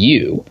from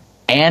you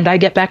and I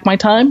get back my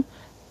time.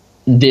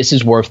 This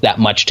is worth that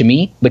much to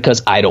me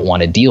because I don't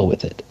want to deal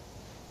with it.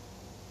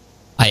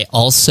 I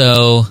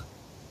also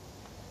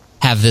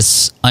have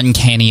this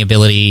uncanny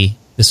ability,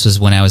 this was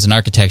when I was in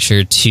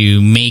architecture,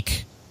 to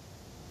make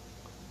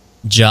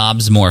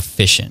jobs more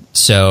efficient.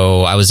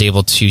 So I was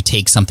able to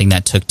take something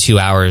that took 2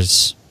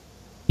 hours,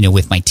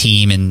 with my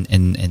team and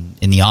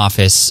in the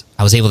office.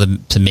 I was able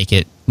to make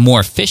it more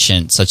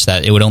efficient such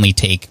that it would only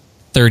take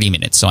 30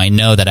 minutes. So I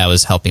know that I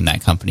was helping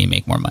that company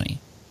make more money.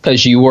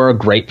 Because you were a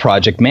great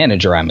project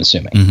manager, I'm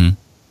assuming.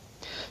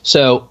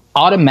 So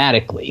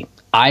automatically,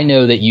 I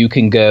know that you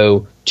can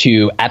go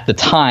to, at the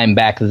time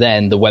back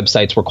then, the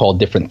websites were called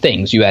different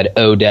things. You had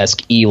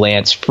Odesk,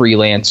 Elance,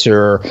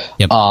 Freelancer.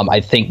 Yep.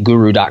 I think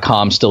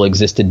Guru.com still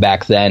existed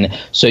back then.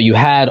 So you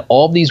had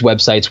all these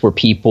websites where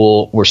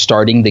people were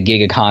starting the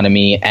gig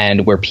economy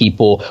and where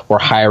people were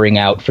hiring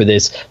out for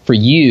this. For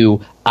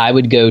you, I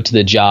would go to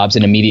the jobs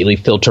and immediately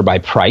filter by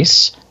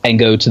price and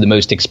go to the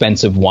most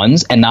expensive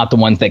ones, and not the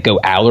ones that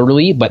go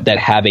hourly, but that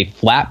have a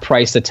flat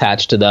price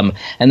attached to them.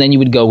 And then you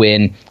would go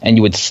in and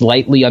you would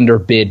slightly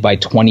underbid by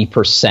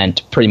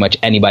 20% pretty much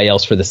anybody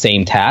else for the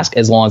same task,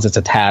 as long as it's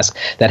a task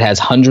that has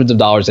hundreds of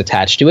dollars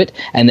attached to it.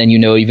 And then,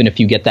 even if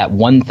you get that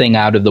one thing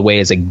out of the way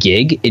as a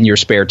gig in your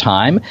spare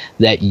time,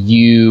 that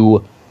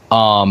you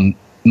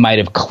might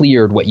have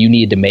cleared what you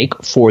need to make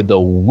for the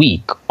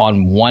week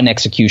on one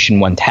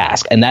execution, one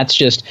task. And that's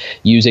just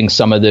using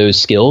some of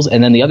those skills.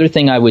 And then the other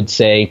thing I would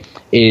say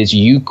is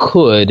you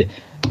could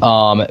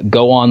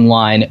go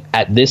online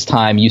at this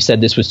time. You said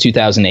this was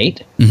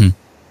 2008?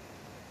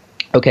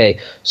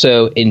 Okay,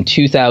 so in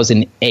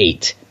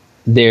 2008,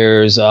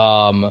 there's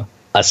a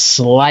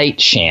slight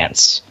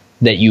chance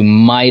that you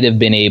might have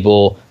been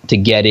able to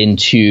get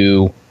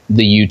into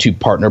the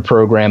YouTube Partner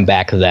Program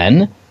back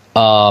then.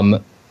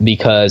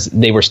 Because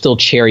they were still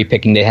cherry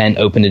picking. They hadn't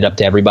opened it up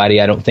to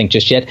everybody, I don't think,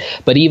 just yet.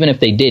 But even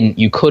if they didn't,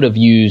 you could have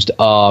used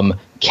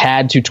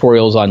CAD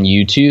tutorials on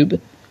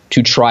YouTube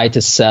to try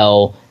to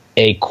sell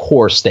a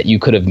course that you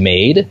could have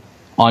made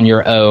on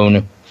your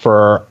own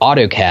for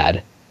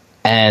AutoCAD.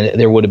 And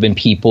there would have been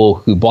people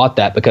who bought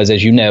that because,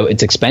 as you know,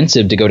 it's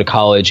expensive to go to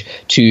college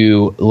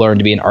to learn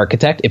to be an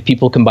architect. If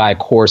people can buy a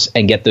course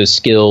and get those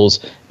skills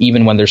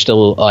even when they're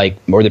still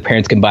or their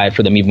parents can buy it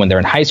for them even when they're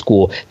in high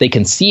school, they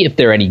can see if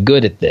they're any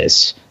good at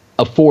this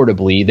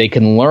affordably. They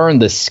can learn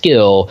the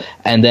skill,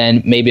 and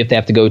then maybe if they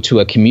have to go to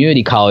a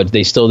community college,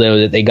 they still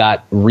know that they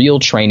got real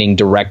training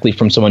directly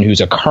from someone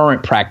who's a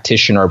current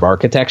practitioner of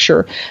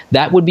architecture.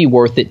 That would be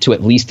worth it to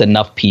at least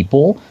enough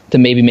people to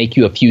maybe make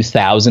you a few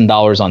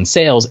 $1,000s on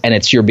sales, and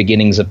it's your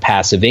beginnings of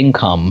passive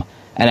income.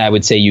 And I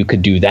would say you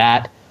could do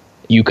that.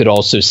 You could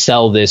also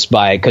sell this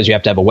because you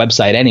have to have a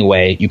website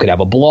anyway. You could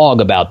have a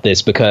blog about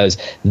this, because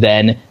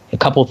then a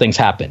couple of things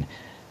happen.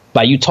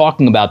 By you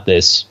talking about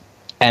this,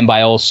 and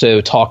by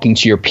also talking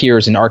to your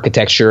peers in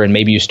architecture, and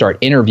maybe you start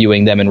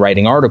interviewing them and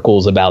writing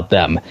articles about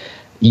them,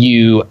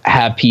 you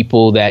have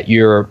people that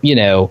you're,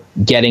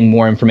 getting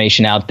more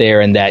information out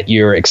there and that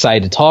you're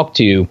excited to talk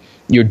to.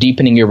 You're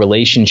deepening your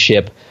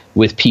relationship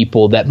with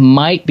people that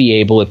might be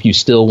able, if you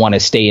still want to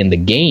stay in the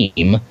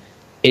game,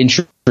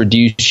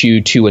 introduce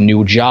you to a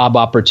new job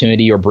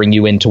opportunity or bring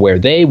you into where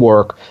they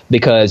work,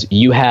 because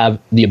you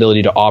have the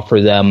ability to offer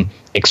them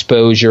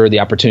exposure, the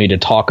opportunity to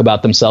talk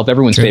about themselves,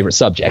 everyone's favorite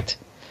subject.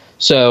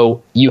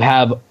 So you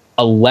have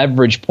a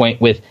leverage point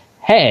with,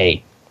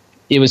 hey,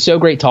 it was so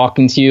great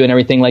talking to you and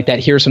everything like that.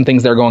 Here's some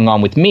things that are going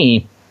on with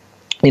me.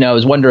 I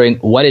was wondering,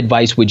 what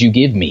advice would you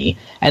give me?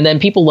 And then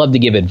people love to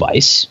give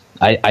advice.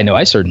 I know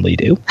I certainly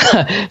do.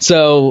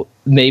 So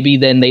maybe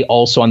then they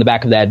also, on the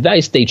back of that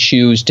advice, they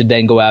choose to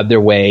then go out of their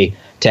way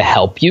to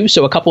help you.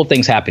 So a couple of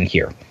things happen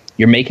here.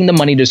 You're making the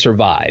money to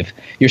survive.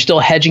 You're still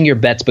hedging your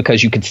bets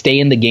because you could stay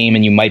in the game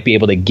and you might be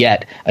able to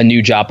get a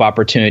new job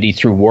opportunity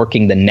through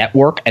working the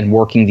network and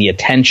working the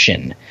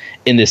attention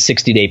in this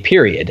 60-day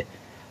period.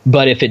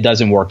 But if it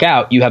doesn't work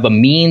out, you have a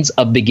means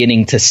of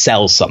beginning to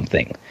sell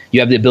something.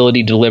 You have the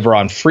ability to deliver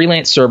on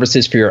freelance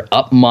services for your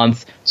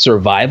up-month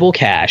survival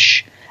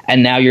cash.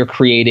 And now you're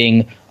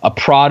creating a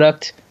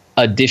product,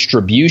 a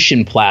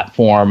distribution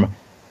platform,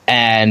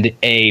 and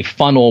a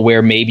funnel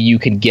where maybe you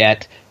can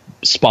get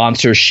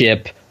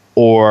sponsorship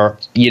or,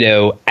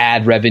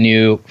 ad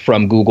revenue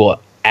from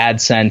Google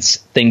AdSense,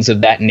 things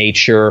of that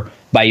nature,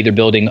 by either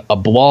building a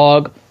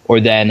blog or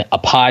then a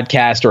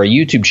podcast or a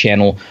YouTube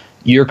channel.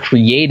 You're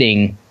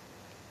creating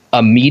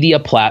a media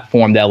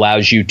platform that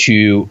allows you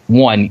to,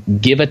 one,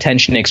 give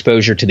attention and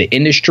exposure to the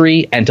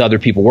industry and to other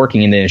people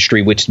working in the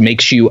industry, which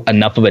makes you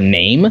enough of a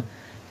name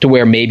to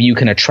where maybe you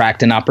can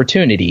attract an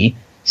opportunity,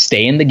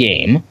 stay in the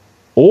game,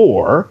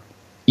 or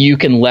you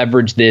can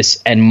leverage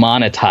this and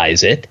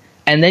monetize it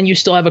And then you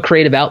still have a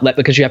creative outlet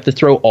because you have to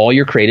throw all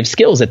your creative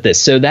skills at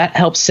this. So that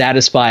helps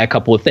satisfy a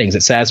couple of things.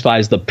 It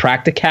satisfies the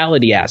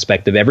practicality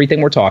aspect of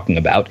everything we're talking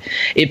about.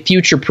 It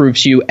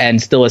future-proofs you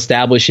and still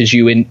establishes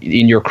you in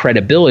your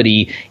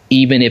credibility,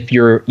 even if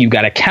you've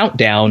got a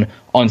countdown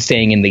on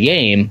staying in the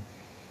game.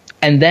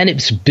 And then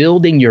it's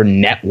building your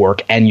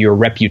network and your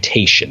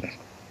reputation.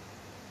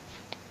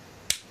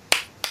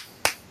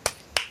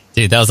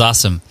 Dude, that was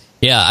awesome.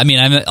 Yeah, I mean,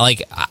 I'm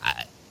like,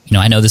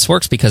 I know this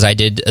works because I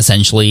did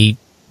essentially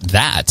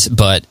that,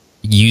 but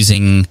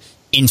using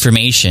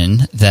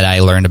information that I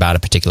learned about a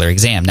particular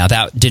exam. Now,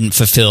 that didn't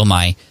fulfill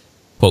my,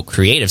 quote,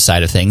 creative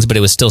side of things, but it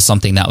was still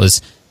something that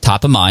was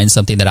top of mind,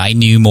 something that I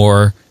knew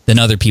more than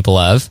other people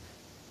of,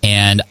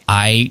 and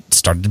I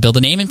started to build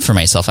a name for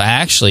myself.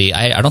 I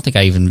don't think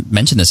I even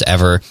mentioned this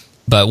ever,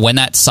 but when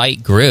that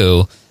site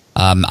grew,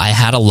 I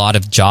had a lot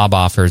of job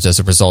offers as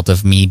a result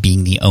of me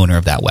being the owner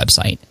of that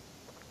website.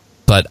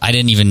 But I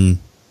didn't even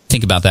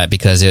think about that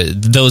because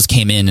those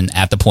came in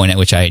at the point at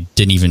which I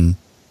didn't even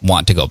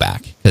want to go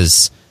back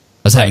because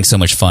I was having so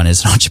much fun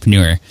as an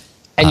entrepreneur.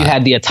 And you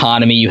had the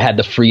autonomy, you had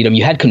the freedom,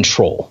 you had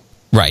control.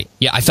 Right.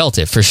 Yeah, I felt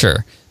it for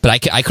sure.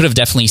 But I could have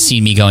definitely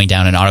seen me going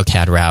down an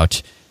AutoCAD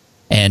route.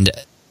 And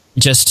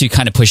just to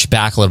kind of push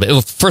back a little bit,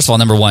 well, first of all,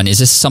 number one, is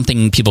this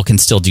something people can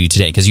still do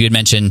today? Because you had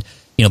mentioned,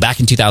 back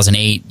in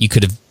 2008, you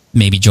could have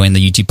maybe joined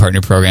the YouTube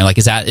Partner Program. Like,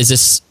 is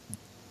this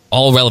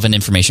all relevant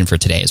information for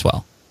today as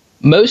well?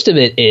 Most of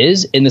it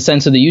is, in the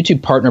sense of the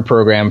YouTube Partner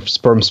Program,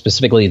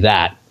 specifically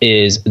that,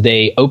 is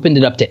they opened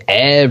it up to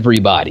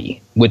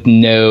everybody with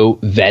no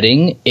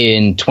vetting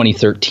in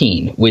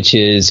 2013, which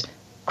is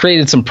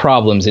created some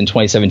problems in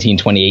 2017,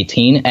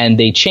 2018, and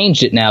they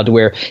changed it now to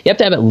where you have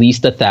to have at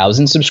least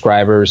 1,000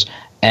 subscribers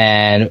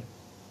and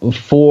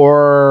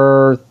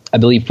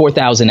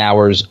 4,000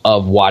 hours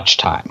of watch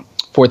time.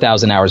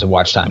 4,000 hours of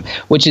watch time,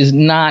 which is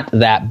not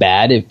that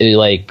bad.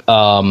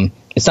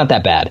 It's not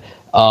that bad.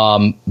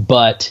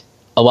 But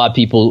a lot of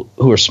people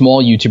who are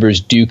small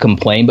YouTubers do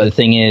complain. But the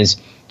thing is,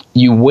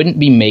 you wouldn't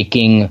be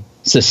making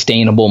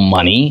sustainable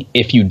money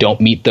if you don't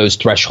meet those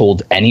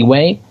thresholds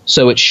anyway.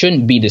 So it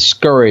shouldn't be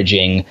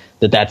discouraging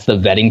that that's the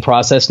vetting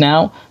process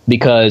now,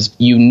 because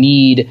you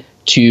need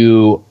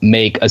to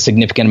make a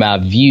significant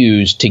amount of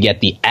views to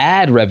get the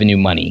ad revenue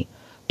money.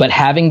 But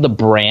having the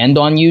brand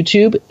on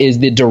YouTube is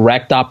the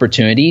direct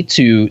opportunity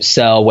to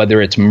sell,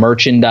 whether it's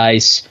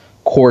merchandise,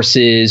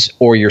 courses,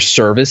 or your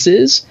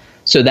services.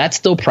 So that's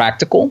still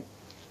practical.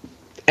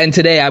 And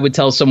today I would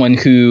tell someone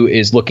who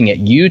is looking at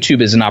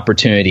YouTube as an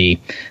opportunity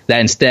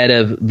that instead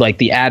of like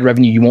the ad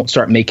revenue, you won't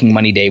start making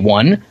money day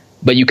one,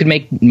 but you could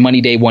make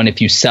money day one if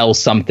you sell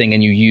something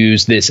and you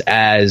use this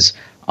as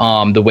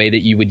the way that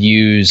you would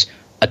use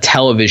a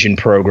television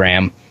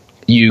program.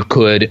 You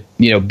could,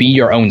 be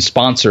your own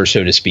sponsor,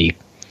 so to speak.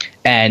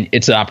 And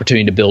it's an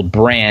opportunity to build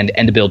brand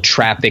and to build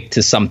traffic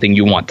to something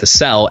you want to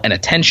sell and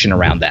attention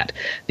around that.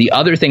 The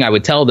other thing I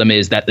would tell them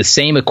is that the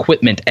same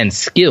equipment and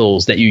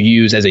skills that you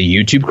use as a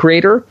YouTube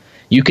creator,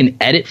 you can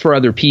edit for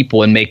other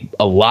people and make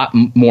a lot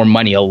more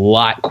money a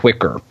lot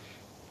quicker.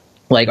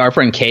 Like our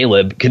friend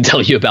Caleb can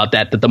tell you about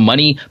that the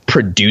money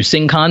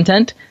producing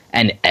content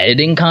and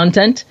editing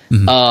content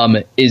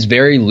is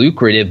very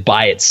lucrative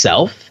by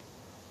itself.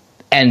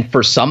 And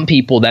for some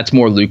people, that's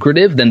more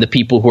lucrative than the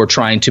people who are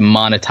trying to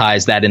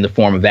monetize that in the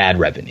form of ad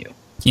revenue.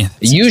 Yeah,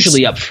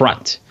 usually up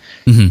front.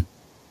 Mm-hmm.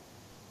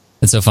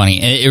 That's so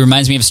funny. It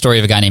reminds me of a story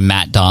of a guy named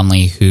Matt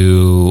Donnelly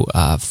who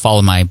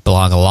followed my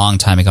blog a long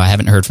time ago. I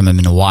haven't heard from him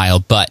in a while,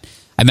 but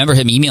I remember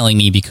him emailing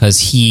me because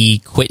he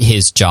quit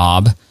his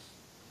job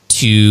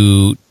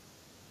he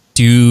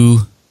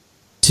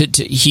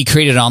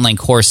created an online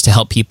course to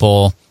help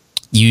people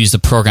use the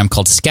program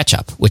called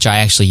SketchUp, which I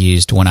actually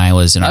used when I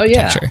was in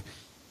architecture. Oh, yeah.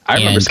 I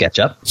remember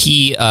SketchUp.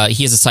 He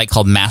has a site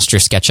called Master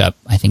SketchUp.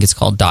 I think it's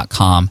called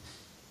 .com.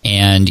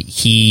 And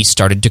he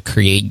started to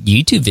create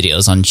YouTube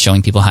videos on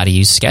showing people how to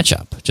use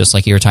SketchUp, just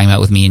like you were talking about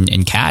with me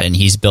in CAD. And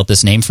he's built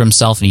this name for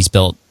himself, and he's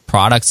built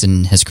products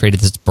and has created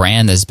this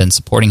brand that has been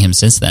supporting him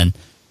since then.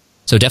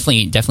 So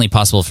definitely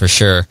possible for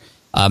sure.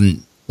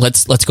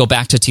 Let's go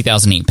back to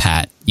 2008,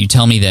 Pat. You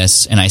tell me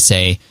this, and I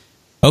say,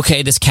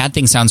 okay, this CAD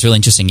thing sounds really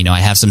interesting. I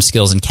have some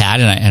skills in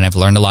CAD, and I've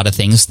learned a lot of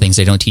things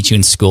they don't teach you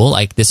in school.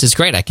 Like, this is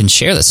great. I can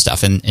share this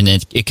stuff, and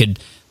it could.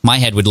 My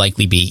head would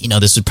likely be,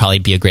 this would probably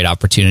be a great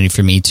opportunity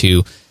for me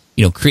to,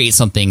 create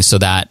something so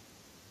that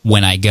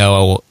when I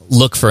go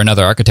look for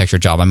another architecture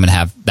job, I'm going to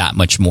have that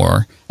much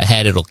more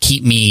ahead. It'll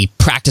keep me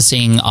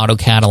practicing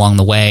AutoCAD along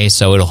the way,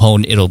 so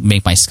it'll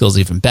make my skills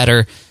even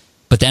better.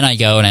 But then I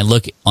go and I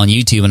look on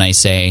YouTube and I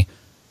say,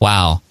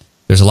 wow,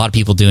 there's a lot of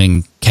people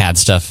doing CAD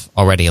stuff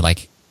already,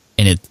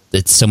 and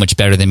it's so much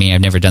better than me.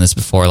 I've never done this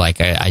before.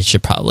 I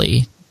should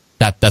probably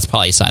that's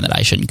probably a sign that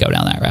I shouldn't go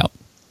down that route.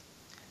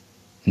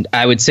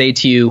 I would say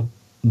to you,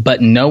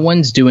 but no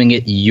one's doing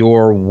it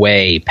your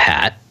way,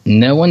 Pat.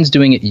 No one's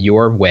doing it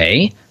your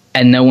way,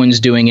 and no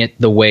one's doing it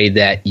the way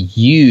that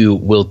you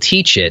will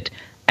teach it.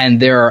 And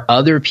there are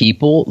other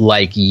people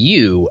like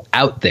you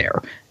out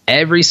there.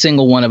 every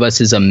single one of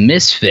us is a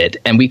misfit,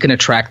 and we can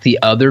attract the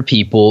other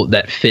people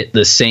that fit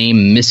the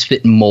same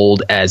misfit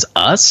mold as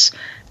us.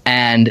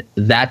 And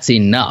that's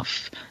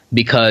enough,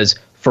 because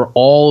for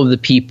all of the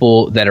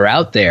people that are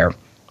out there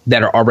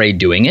that are already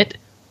doing it,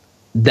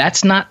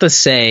 that's not to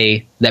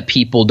say that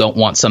people don't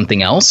want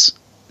something else.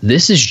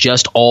 This is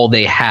just all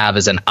they have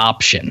as an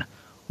option.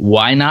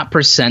 Why not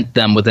present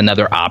them with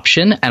another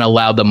option and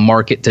allow the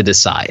market to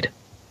decide?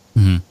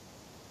 Mm-hmm.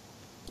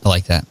 I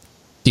like that.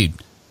 Dude,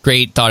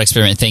 great thought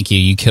experiment. Thank you.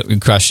 You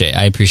crushed it.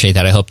 I appreciate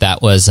that. I hope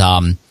that was,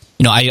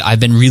 I've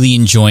been really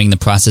enjoying the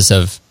process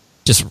of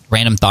just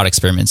random thought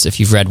experiments. If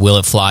you've read Will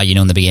It Fly,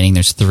 in the beginning,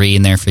 there's 3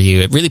 in there for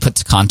you. It really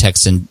puts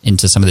context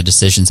into some of the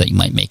decisions that you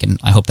might make. And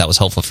I hope that was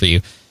helpful for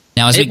you.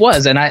 Now, it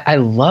was, and I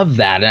love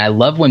that. And I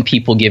love when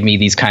people give me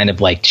these kind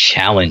of like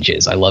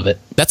challenges. I love it.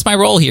 That's my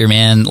role here,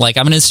 man. Like,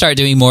 I'm going to start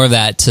doing more of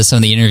that to some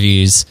of the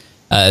interviews,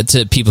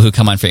 to people who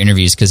come on for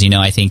interviews, because,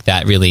 I think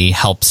that really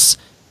helps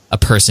a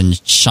person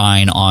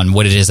shine on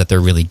what it is that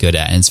they're really good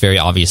at. And it's very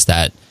obvious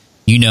that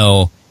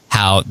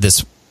how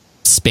this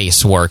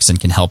space works and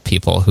can help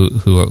people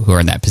who are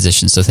in that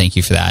position. So thank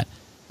you for that.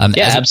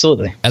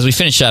 Absolutely. As we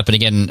finish up, and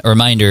again, a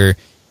reminder,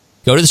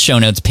 go to the show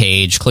notes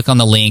page, click on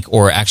the link,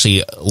 or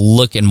actually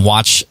look and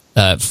watch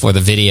for the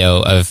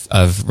video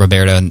of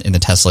Roberto in the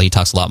Tesla. He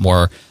talks a lot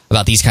more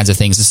about these kinds of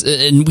things.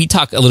 And we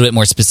talk a little bit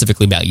more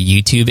specifically about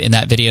YouTube in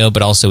that video,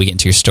 but also we get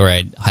into your story.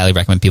 I'd highly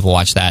recommend people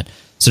watch that.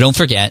 So don't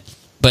forget.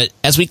 But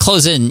as we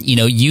close in,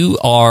 you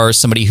are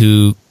somebody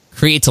who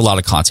creates a lot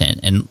of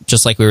content. And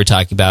just like we were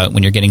talking about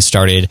when you're getting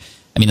started,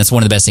 I mean, that's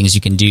one of the best things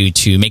you can do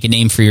to make a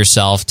name for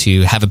yourself,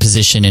 to have a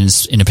position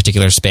in a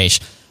particular space.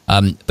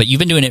 But you've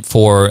been doing it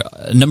for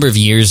a number of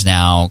years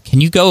now. Can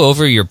you go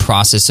over your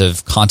process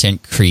of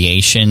content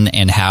creation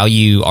and how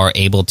you are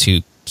able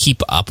to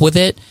keep up with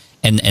it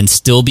and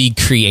still be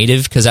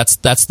creative? Because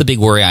that's the big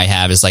worry I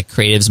have, is like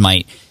creatives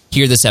might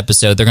hear this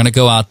episode, they're going to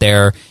go out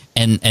there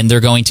and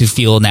they're going to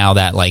feel now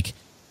that like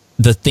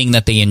the thing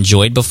that they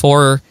enjoyed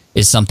before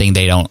is something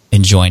they don't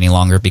enjoy any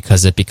longer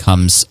because it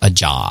becomes a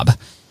job.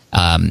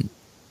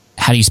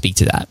 How do you speak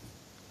to that?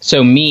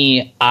 So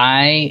me,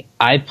 I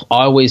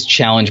always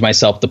challenge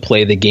myself to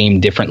play the game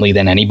differently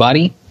than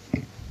anybody.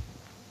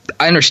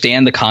 I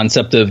understand the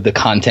concept of the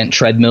content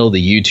treadmill,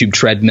 the YouTube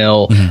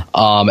treadmill,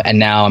 and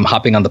now I'm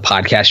hopping on the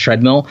podcast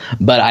treadmill.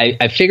 But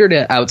I figured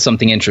out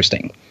something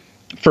interesting.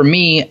 For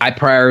me, I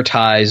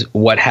prioritize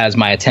what has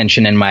my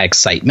attention and my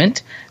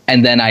excitement.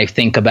 And then I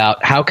think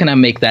about how can I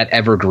make that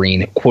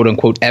evergreen, quote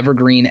unquote,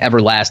 evergreen,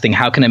 everlasting?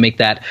 How can I make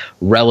that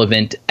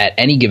relevant at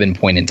any given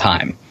point in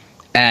time?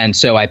 And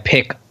so I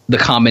pick the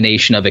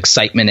combination of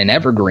excitement and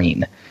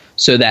evergreen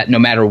so that no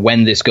matter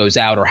when this goes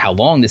out or how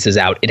long this is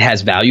out, it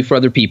has value for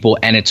other people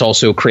and it's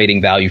also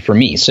creating value for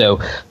me. So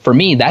for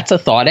me, that's a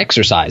thought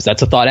exercise.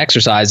 That's a thought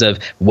exercise of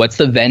what's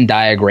the Venn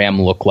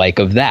diagram look like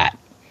of that.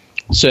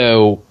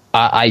 So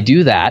I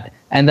do that,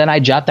 and then I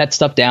jot that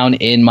stuff down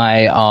in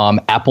my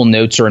Apple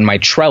Notes or in my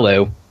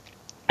Trello,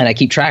 and I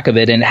keep track of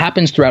it, and it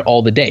happens throughout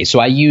all the day. So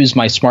I use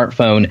my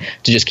smartphone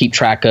to just keep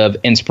track of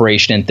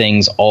inspiration and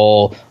things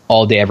all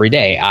day, every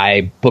day.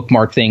 I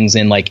bookmark things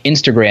in like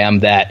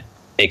Instagram that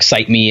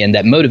excite me and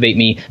that motivate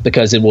me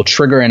because it will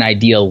trigger an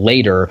idea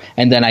later,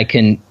 and then I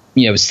can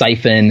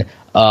siphon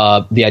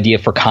the idea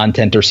for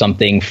content or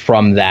something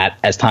from that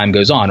as time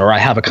goes on. Or I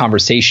have a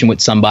conversation with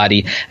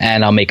somebody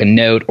and I'll make a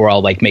note, or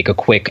I'll like make a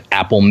quick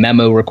Apple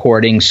memo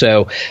recording.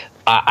 So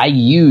I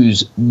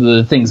use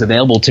the things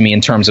available to me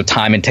in terms of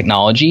time and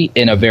technology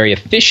in a very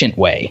efficient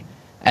way.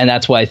 And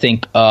that's what I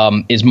think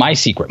is my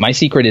secret. My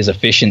secret is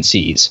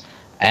efficiencies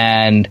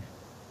and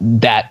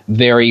that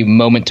very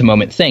moment to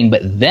moment thing.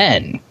 But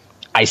then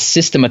I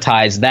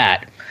systematize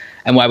that.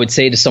 And what I would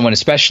say to someone,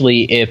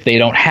 especially if they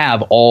don't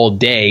have all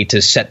day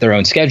to set their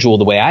own schedule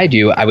the way I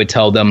do, I would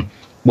tell them,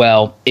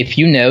 well, if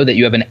you know that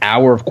you have an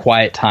hour of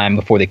quiet time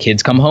before the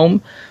kids come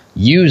home,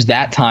 use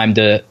that time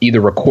to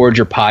either record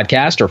your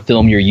podcast or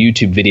film your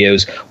YouTube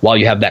videos while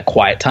you have that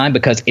quiet time,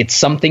 because it's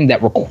something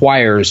that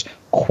requires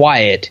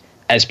quiet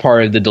as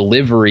part of the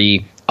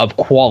delivery of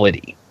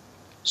quality.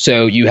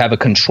 So you have a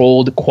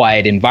controlled,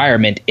 quiet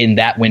environment in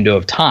that window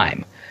of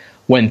time.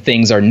 When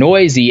things are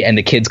noisy and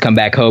the kids come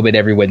back home and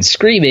everyone's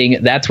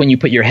screaming, that's when you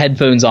put your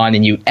headphones on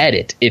and you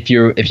edit. If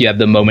you have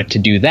the moment to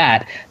do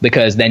that,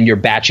 because then you're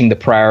batching the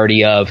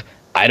priority of,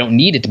 I don't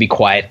need it to be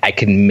quiet. I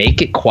can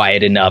make it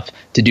quiet enough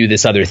to do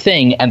this other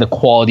thing, and the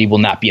quality will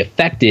not be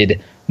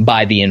affected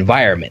by the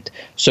environment.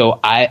 So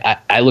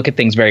I look at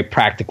things very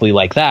practically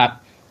like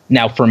that.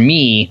 Now, for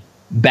me,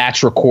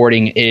 batch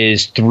recording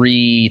is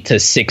 3 to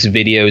 6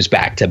 videos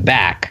back to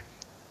back.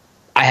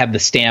 I have the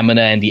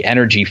stamina and the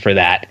energy for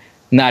that.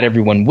 Not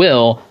everyone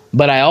will,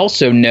 but I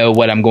also know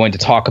what I'm going to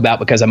talk about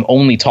because I'm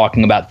only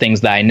talking about things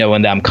that I know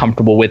and that I'm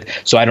comfortable with.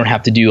 So I don't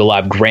have to do a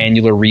lot of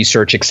granular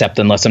research, except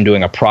unless I'm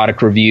doing a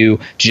product review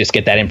to just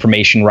get that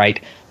information right.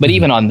 But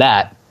even on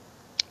that,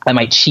 I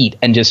might cheat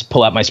and just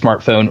pull out my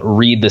smartphone,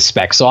 read the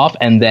specs off,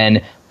 and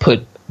then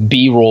put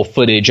B-roll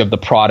footage of the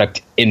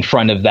product in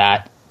front of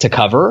that to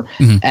cover.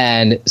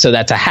 And so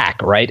that's a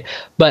hack, right?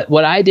 But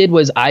what I did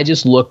was I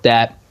just looked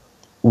at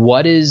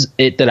what is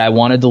it that I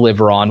want to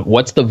deliver on?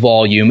 What's the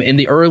volume? In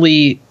the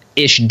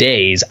early-ish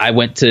days, I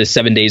went to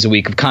 7 days a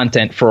week of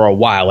content for a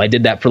while. I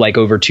did that for like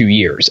over 2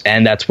 years,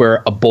 and that's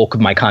where a bulk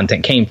of my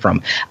content came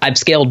from. I've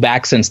scaled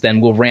back since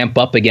then. We'll ramp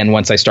up again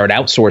once I start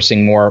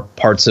outsourcing more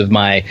parts of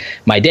my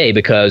day,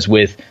 because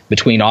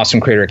between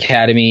Awesome Creator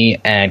Academy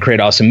and Create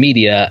Awesome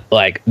Media,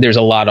 like there's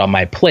a lot on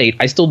my plate.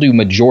 I still do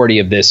majority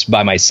of this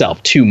by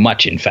myself, too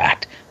much in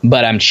fact,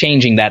 but I'm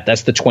changing that.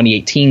 That's the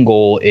 2018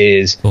 goal,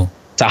 is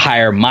to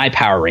hire my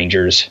Power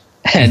Rangers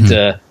and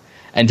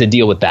to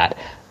deal with that.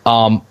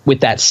 With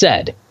that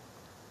said,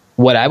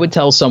 what I would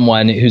tell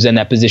someone who's in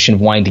that position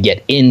of wanting to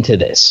get into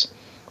this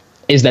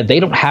is that they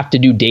don't have to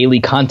do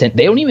daily content.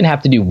 They don't even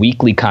have to do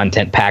weekly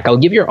content pack. I'll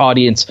give your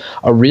audience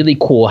a really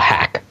cool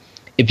hack.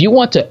 If you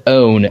want to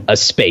own a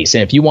space,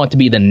 and if you want to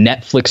be the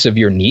Netflix of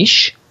your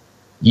niche,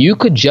 you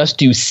could just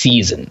do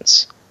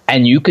seasons.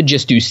 And you could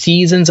just do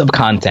seasons of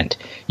content.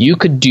 You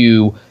could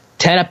do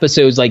 10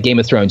 episodes like Game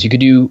of Thrones. You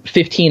could do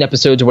 15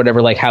 episodes or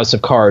whatever like House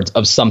of Cards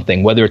of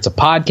something, whether it's a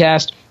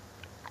podcast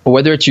or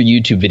whether it's your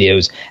YouTube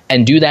videos,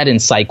 and do that in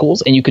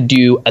cycles. And you could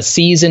do a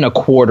season a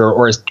quarter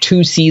or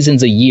 2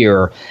 seasons a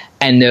year,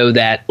 and know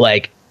that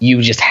like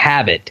you just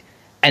have it.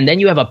 And then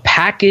you have a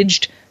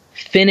packaged,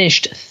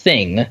 finished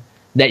thing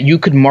that you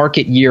could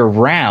market year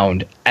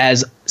round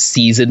as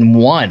season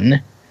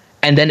 1.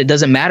 And then it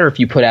doesn't matter if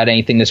you put out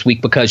anything this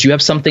week, because you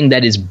have something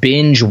that is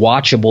binge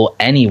watchable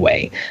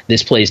anyway.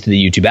 This plays to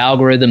the YouTube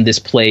algorithm. This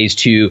plays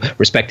to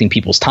respecting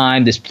people's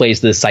time. This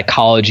plays to the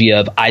psychology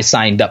of I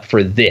signed up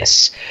for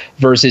this.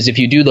 Versus if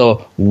you do the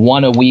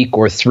 1 a week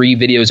or 3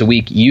 videos a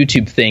week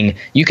YouTube thing,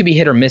 you could be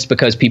hit or miss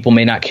because people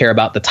may not care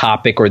about the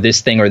topic or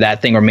this thing or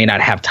that thing, or may not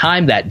have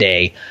time that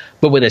day.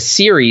 But with a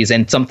series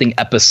and something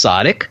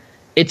episodic,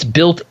 it's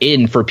built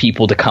in for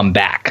people to come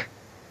back.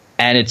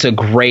 And it's a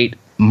great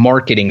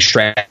marketing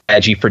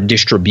strategy for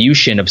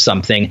distribution of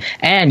something.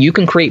 And you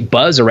can create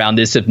buzz around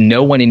this if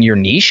no one in your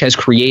niche has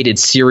created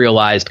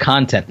serialized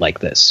content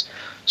like this.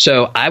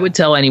 So I would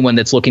tell anyone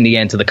that's looking to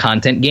get into the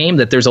content game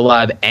that there's a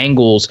lot of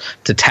angles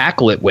to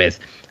tackle it with.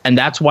 And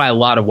that's why a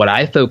lot of what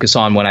I focus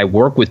on when I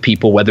work with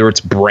people, whether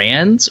it's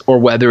brands or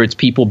whether it's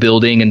people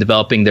building and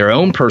developing their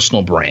own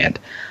personal brand,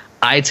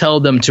 I tell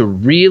them to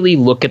really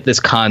look at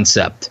this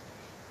concept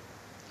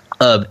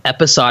of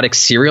episodic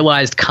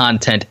serialized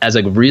content as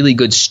a really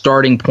good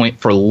starting point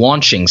for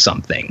launching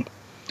something,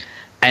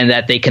 and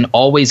that they can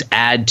always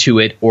add to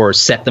it or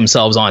set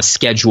themselves on a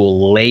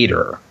schedule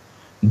later.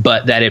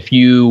 But that if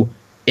you,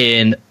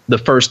 in the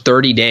first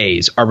 30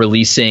 days, are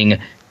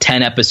releasing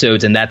 10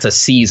 episodes and that's a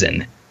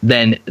season,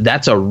 then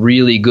that's a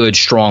really good,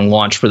 strong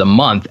launch for the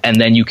month. And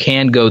then you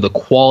can go the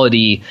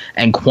quality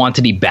and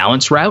quantity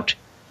balance route,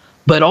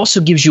 but it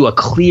also gives you a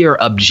clear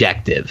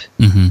objective.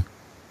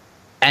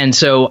 And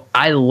so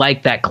I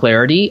like that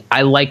clarity.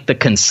 I like the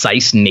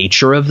concise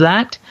nature of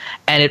that.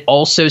 And it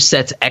also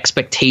sets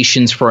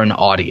expectations for an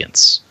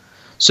audience.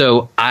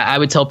 So I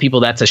would tell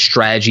people that's a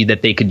strategy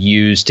that they could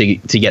use to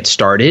get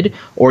started,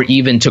 or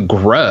even to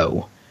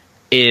grow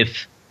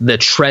if the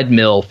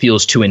treadmill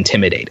feels too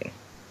intimidating.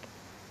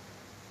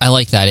 I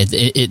like that.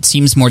 It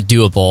seems more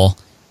doable,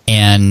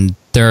 and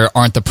there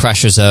aren't the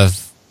pressures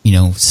of,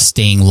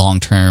 staying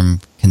long-term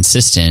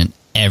consistent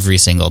every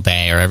single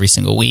day or every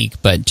single week,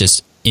 but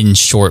just in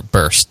short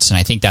bursts. And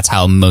I think that's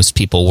how most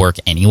people work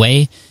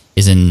anyway,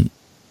 is in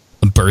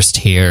a burst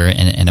here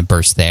and a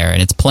burst there.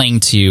 And it's playing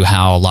to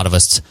how a lot of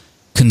us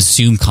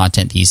consume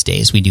content these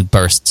days. We do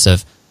bursts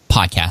of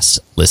podcast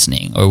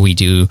listening, or we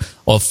do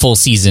a full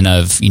season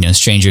of,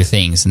 Stranger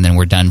Things, and then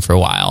we're done for a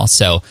while.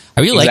 So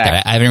I really like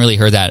that. I haven't really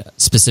heard that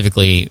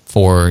specifically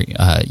for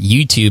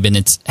YouTube, and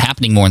it's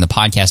happening more in the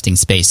podcasting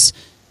space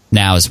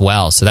now as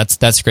well. So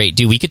that's great.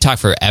 Dude, we could talk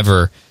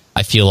forever,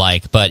 I feel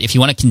like. But if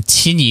you want to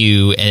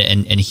continue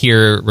and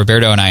hear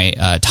Roberto and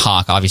I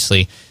talk,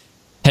 obviously,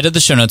 head to the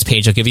show notes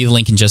page. I'll give you the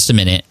link in just a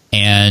minute,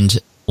 and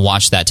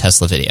watch that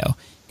Tesla video,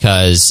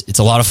 because it's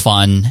a lot of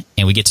fun,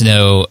 and we get to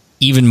know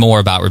even more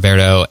about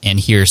Roberto and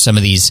hear some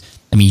of these.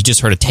 I mean, you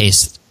just heard a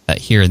taste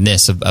here in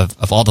this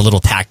of all the little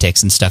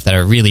tactics and stuff that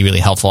are really, really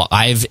helpful.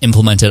 I've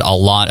implemented a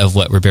lot of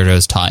what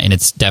Roberto's taught, and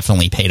it's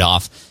definitely paid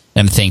off.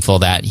 And I'm thankful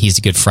that he's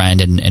a good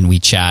friend, and we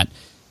chat.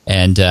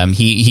 And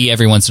he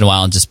every once in a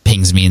while just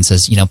pings me and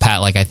says,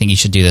 Pat, I think you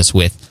should do this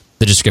with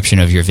the description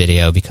of your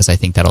video, because I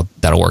think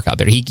that'll work out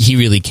better. He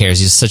really cares.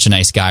 He's such a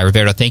nice guy.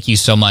 Roberto, thank you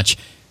so much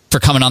for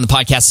coming on the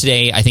podcast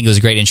today. I think it was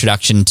a great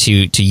introduction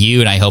to you,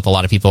 and I hope a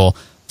lot of people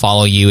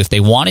follow you if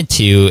they wanted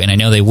to, and I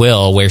know they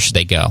will. Where should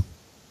they go? All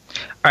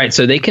right,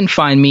 so they can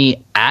find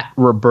me at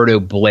Roberto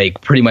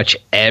Blake pretty much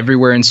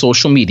everywhere in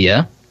social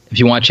media. If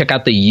you want to check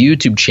out the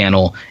YouTube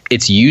channel,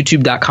 it's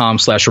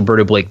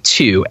youtube.com/Roberto Blake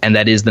 2, and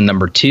that is the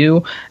number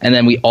 2. And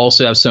then we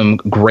also have some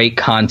great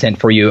content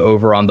for you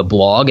over on the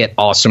blog at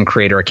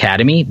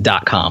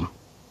awesomecreatoracademy.com.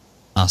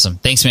 Awesome.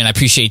 Thanks, man. I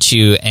appreciate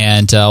you,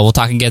 and we'll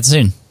talk again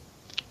soon.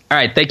 All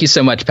right. Thank you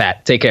so much,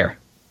 Pat. Take care.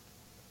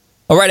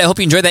 All right, I hope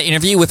you enjoyed that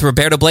interview with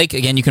Roberto Blake.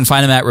 Again, you can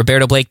find him at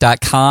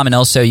robertoblake.com, and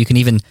also you can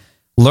even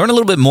learn a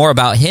little bit more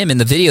about him in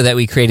the video that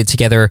we created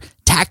together.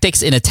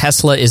 Tactics in a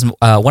Tesla is one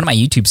of my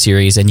YouTube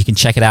series, and you can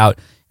check it out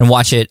and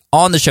watch it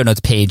on the show notes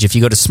page. If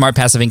you go to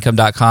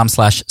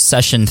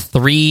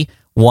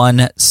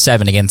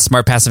smartpassiveincome.com/session317, again,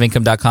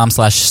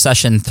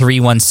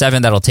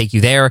 smartpassiveincome.com/session317, that'll take you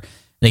there. And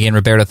again,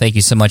 Roberto, thank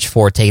you so much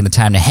for taking the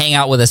time to hang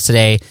out with us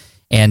today.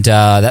 And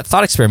that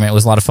thought experiment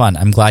was a lot of fun.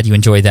 I'm glad you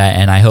enjoyed that,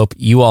 and I hope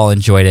you all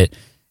enjoyed it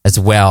as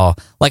well.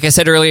 Like I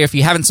said earlier, if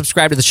you haven't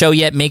subscribed to the show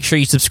yet, make sure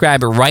you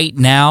subscribe right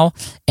now.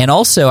 And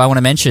also, I want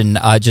to mention,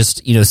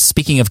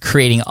 speaking of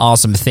creating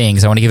awesome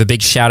things, I want to give a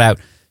big shout out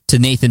to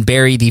Nathan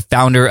Barry, the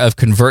founder of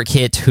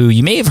ConvertKit, who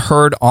you may have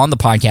heard on the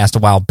podcast a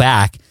while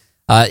back.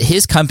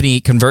 His company,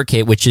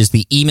 ConvertKit, which is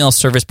the email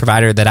service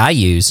provider that I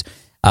use,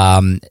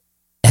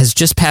 has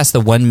just passed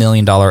the $1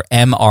 million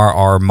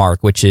MRR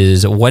mark, which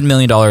is $1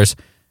 million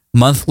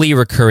monthly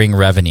recurring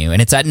revenue.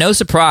 And it's at no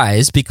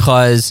surprise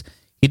because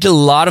he did a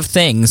lot of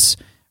things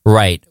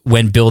right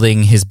when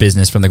building his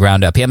business from the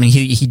ground up. I mean,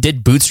 he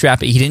did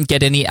bootstrap it. He didn't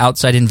get any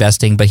outside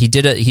investing, but he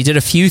did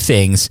a few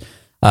things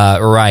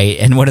right.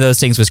 And one of those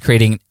things was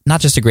creating not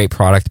just a great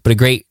product, but a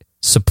great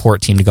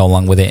support team to go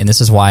along with it. And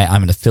this is why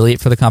I'm an affiliate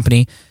for the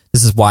company.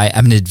 This is why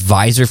I'm an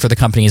advisor for the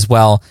company as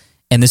well.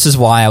 And this is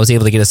why I was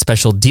able to get a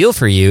special deal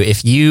for you.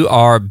 If you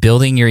are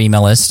building your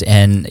email list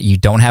and you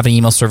don't have an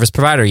email service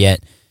provider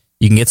yet,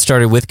 you can get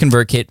started with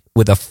ConvertKit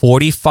with a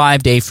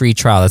 45-day free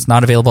trial. That's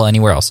not available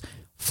anywhere else.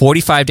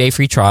 45-day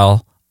free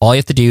trial. All you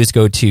have to do is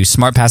go to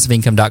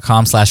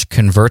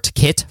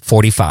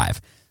smartpassiveincome.com/convertkit45.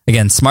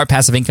 Again,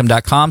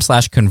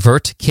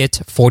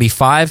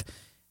 smartpassiveincome.com/convertkit45. And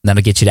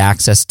that'll get you to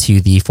access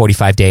to the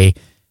 45-day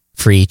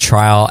free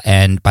trial.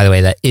 And by the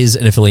way, that is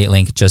an affiliate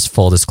link, just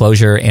full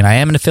disclosure. And I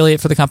am an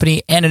affiliate for the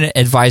company and an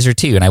advisor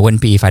too. And I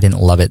wouldn't be if I didn't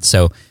love it.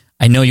 So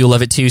I know you'll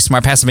love it too.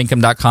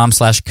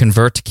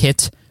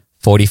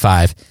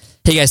 smartpassiveincome.com/convertkit45.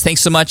 Hey guys, thanks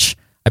so much.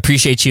 I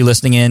appreciate you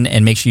listening in,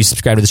 and make sure you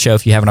subscribe to the show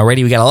if you haven't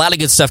already. We got a lot of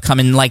good stuff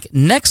coming, like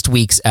next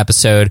week's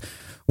episode,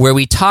 where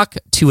we talk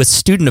to a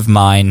student of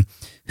mine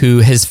who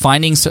is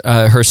finding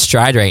her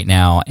stride right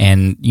now.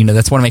 And,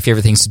 that's one of my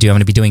favorite things to do. I'm going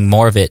to be doing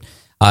more of it.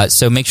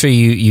 So make sure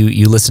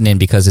you listen in,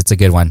 because it's a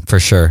good one for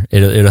sure.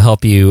 It'll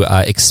help you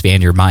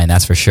expand your mind,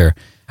 that's for sure.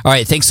 All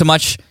right, thanks so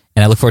much,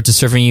 and I look forward to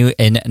serving you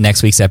in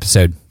next week's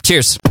episode.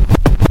 Cheers.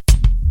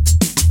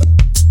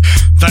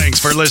 Thanks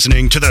for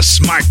listening to the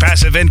Smart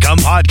Passive Income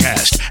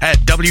Podcast at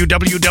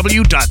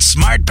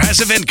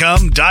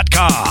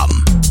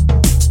www.smartpassiveincome.com.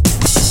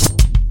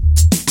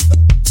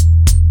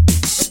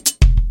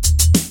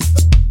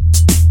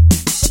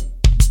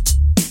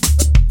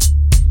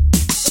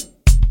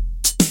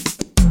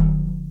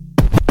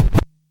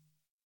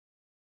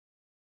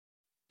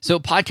 So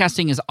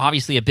podcasting is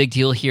obviously a big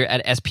deal here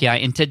at SPI,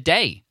 and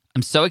today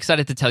I'm so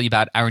excited to tell you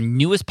about our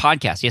newest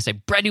podcast. Yes, a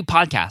brand new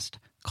podcast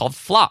called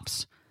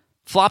Flops.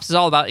 Flops is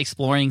all about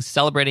exploring,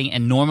 celebrating,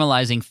 and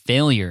normalizing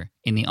failure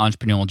in the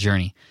entrepreneurial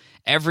journey.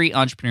 Every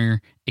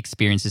entrepreneur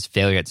experiences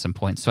failure at some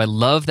point, so I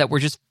love that we're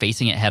just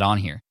facing it head on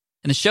here.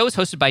 And the show is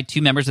hosted by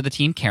two members of the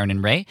team, Karen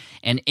and Ray,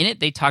 and in it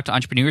they talk to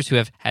entrepreneurs who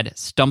have had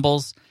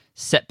stumbles,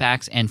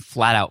 setbacks, and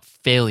flat-out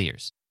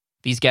failures.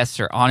 These guests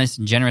are honest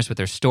and generous with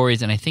their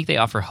stories, and I think they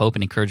offer hope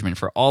and encouragement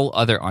for all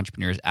other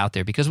entrepreneurs out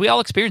there, because we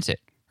all experience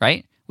it,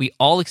 right? We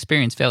all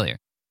experience failure.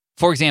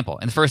 For example,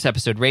 in the first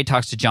episode, Ray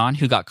talks to John,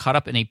 who got caught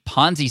up in a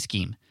Ponzi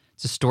scheme.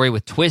 It's a story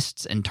with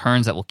twists and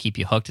turns that will keep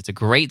you hooked. It's a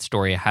great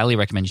story. I highly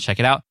recommend you check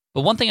it out.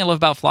 But one thing I love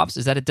about Flops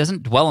is that it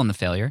doesn't dwell on the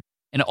failure,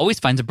 and it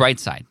always finds a bright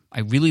side. I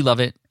really love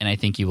it, and I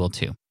think you will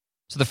too.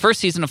 So the first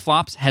season of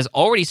Flops has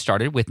already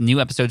started, with new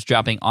episodes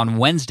dropping on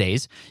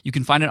Wednesdays. You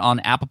can find it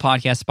on Apple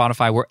Podcasts,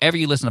 Spotify, wherever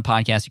you listen to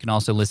podcasts. You can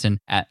also listen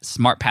at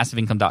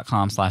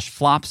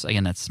smartpassiveincome.com/flops.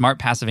 Again, that's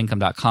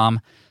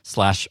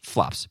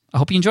smartpassiveincome.com/flops. I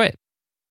hope you enjoy it.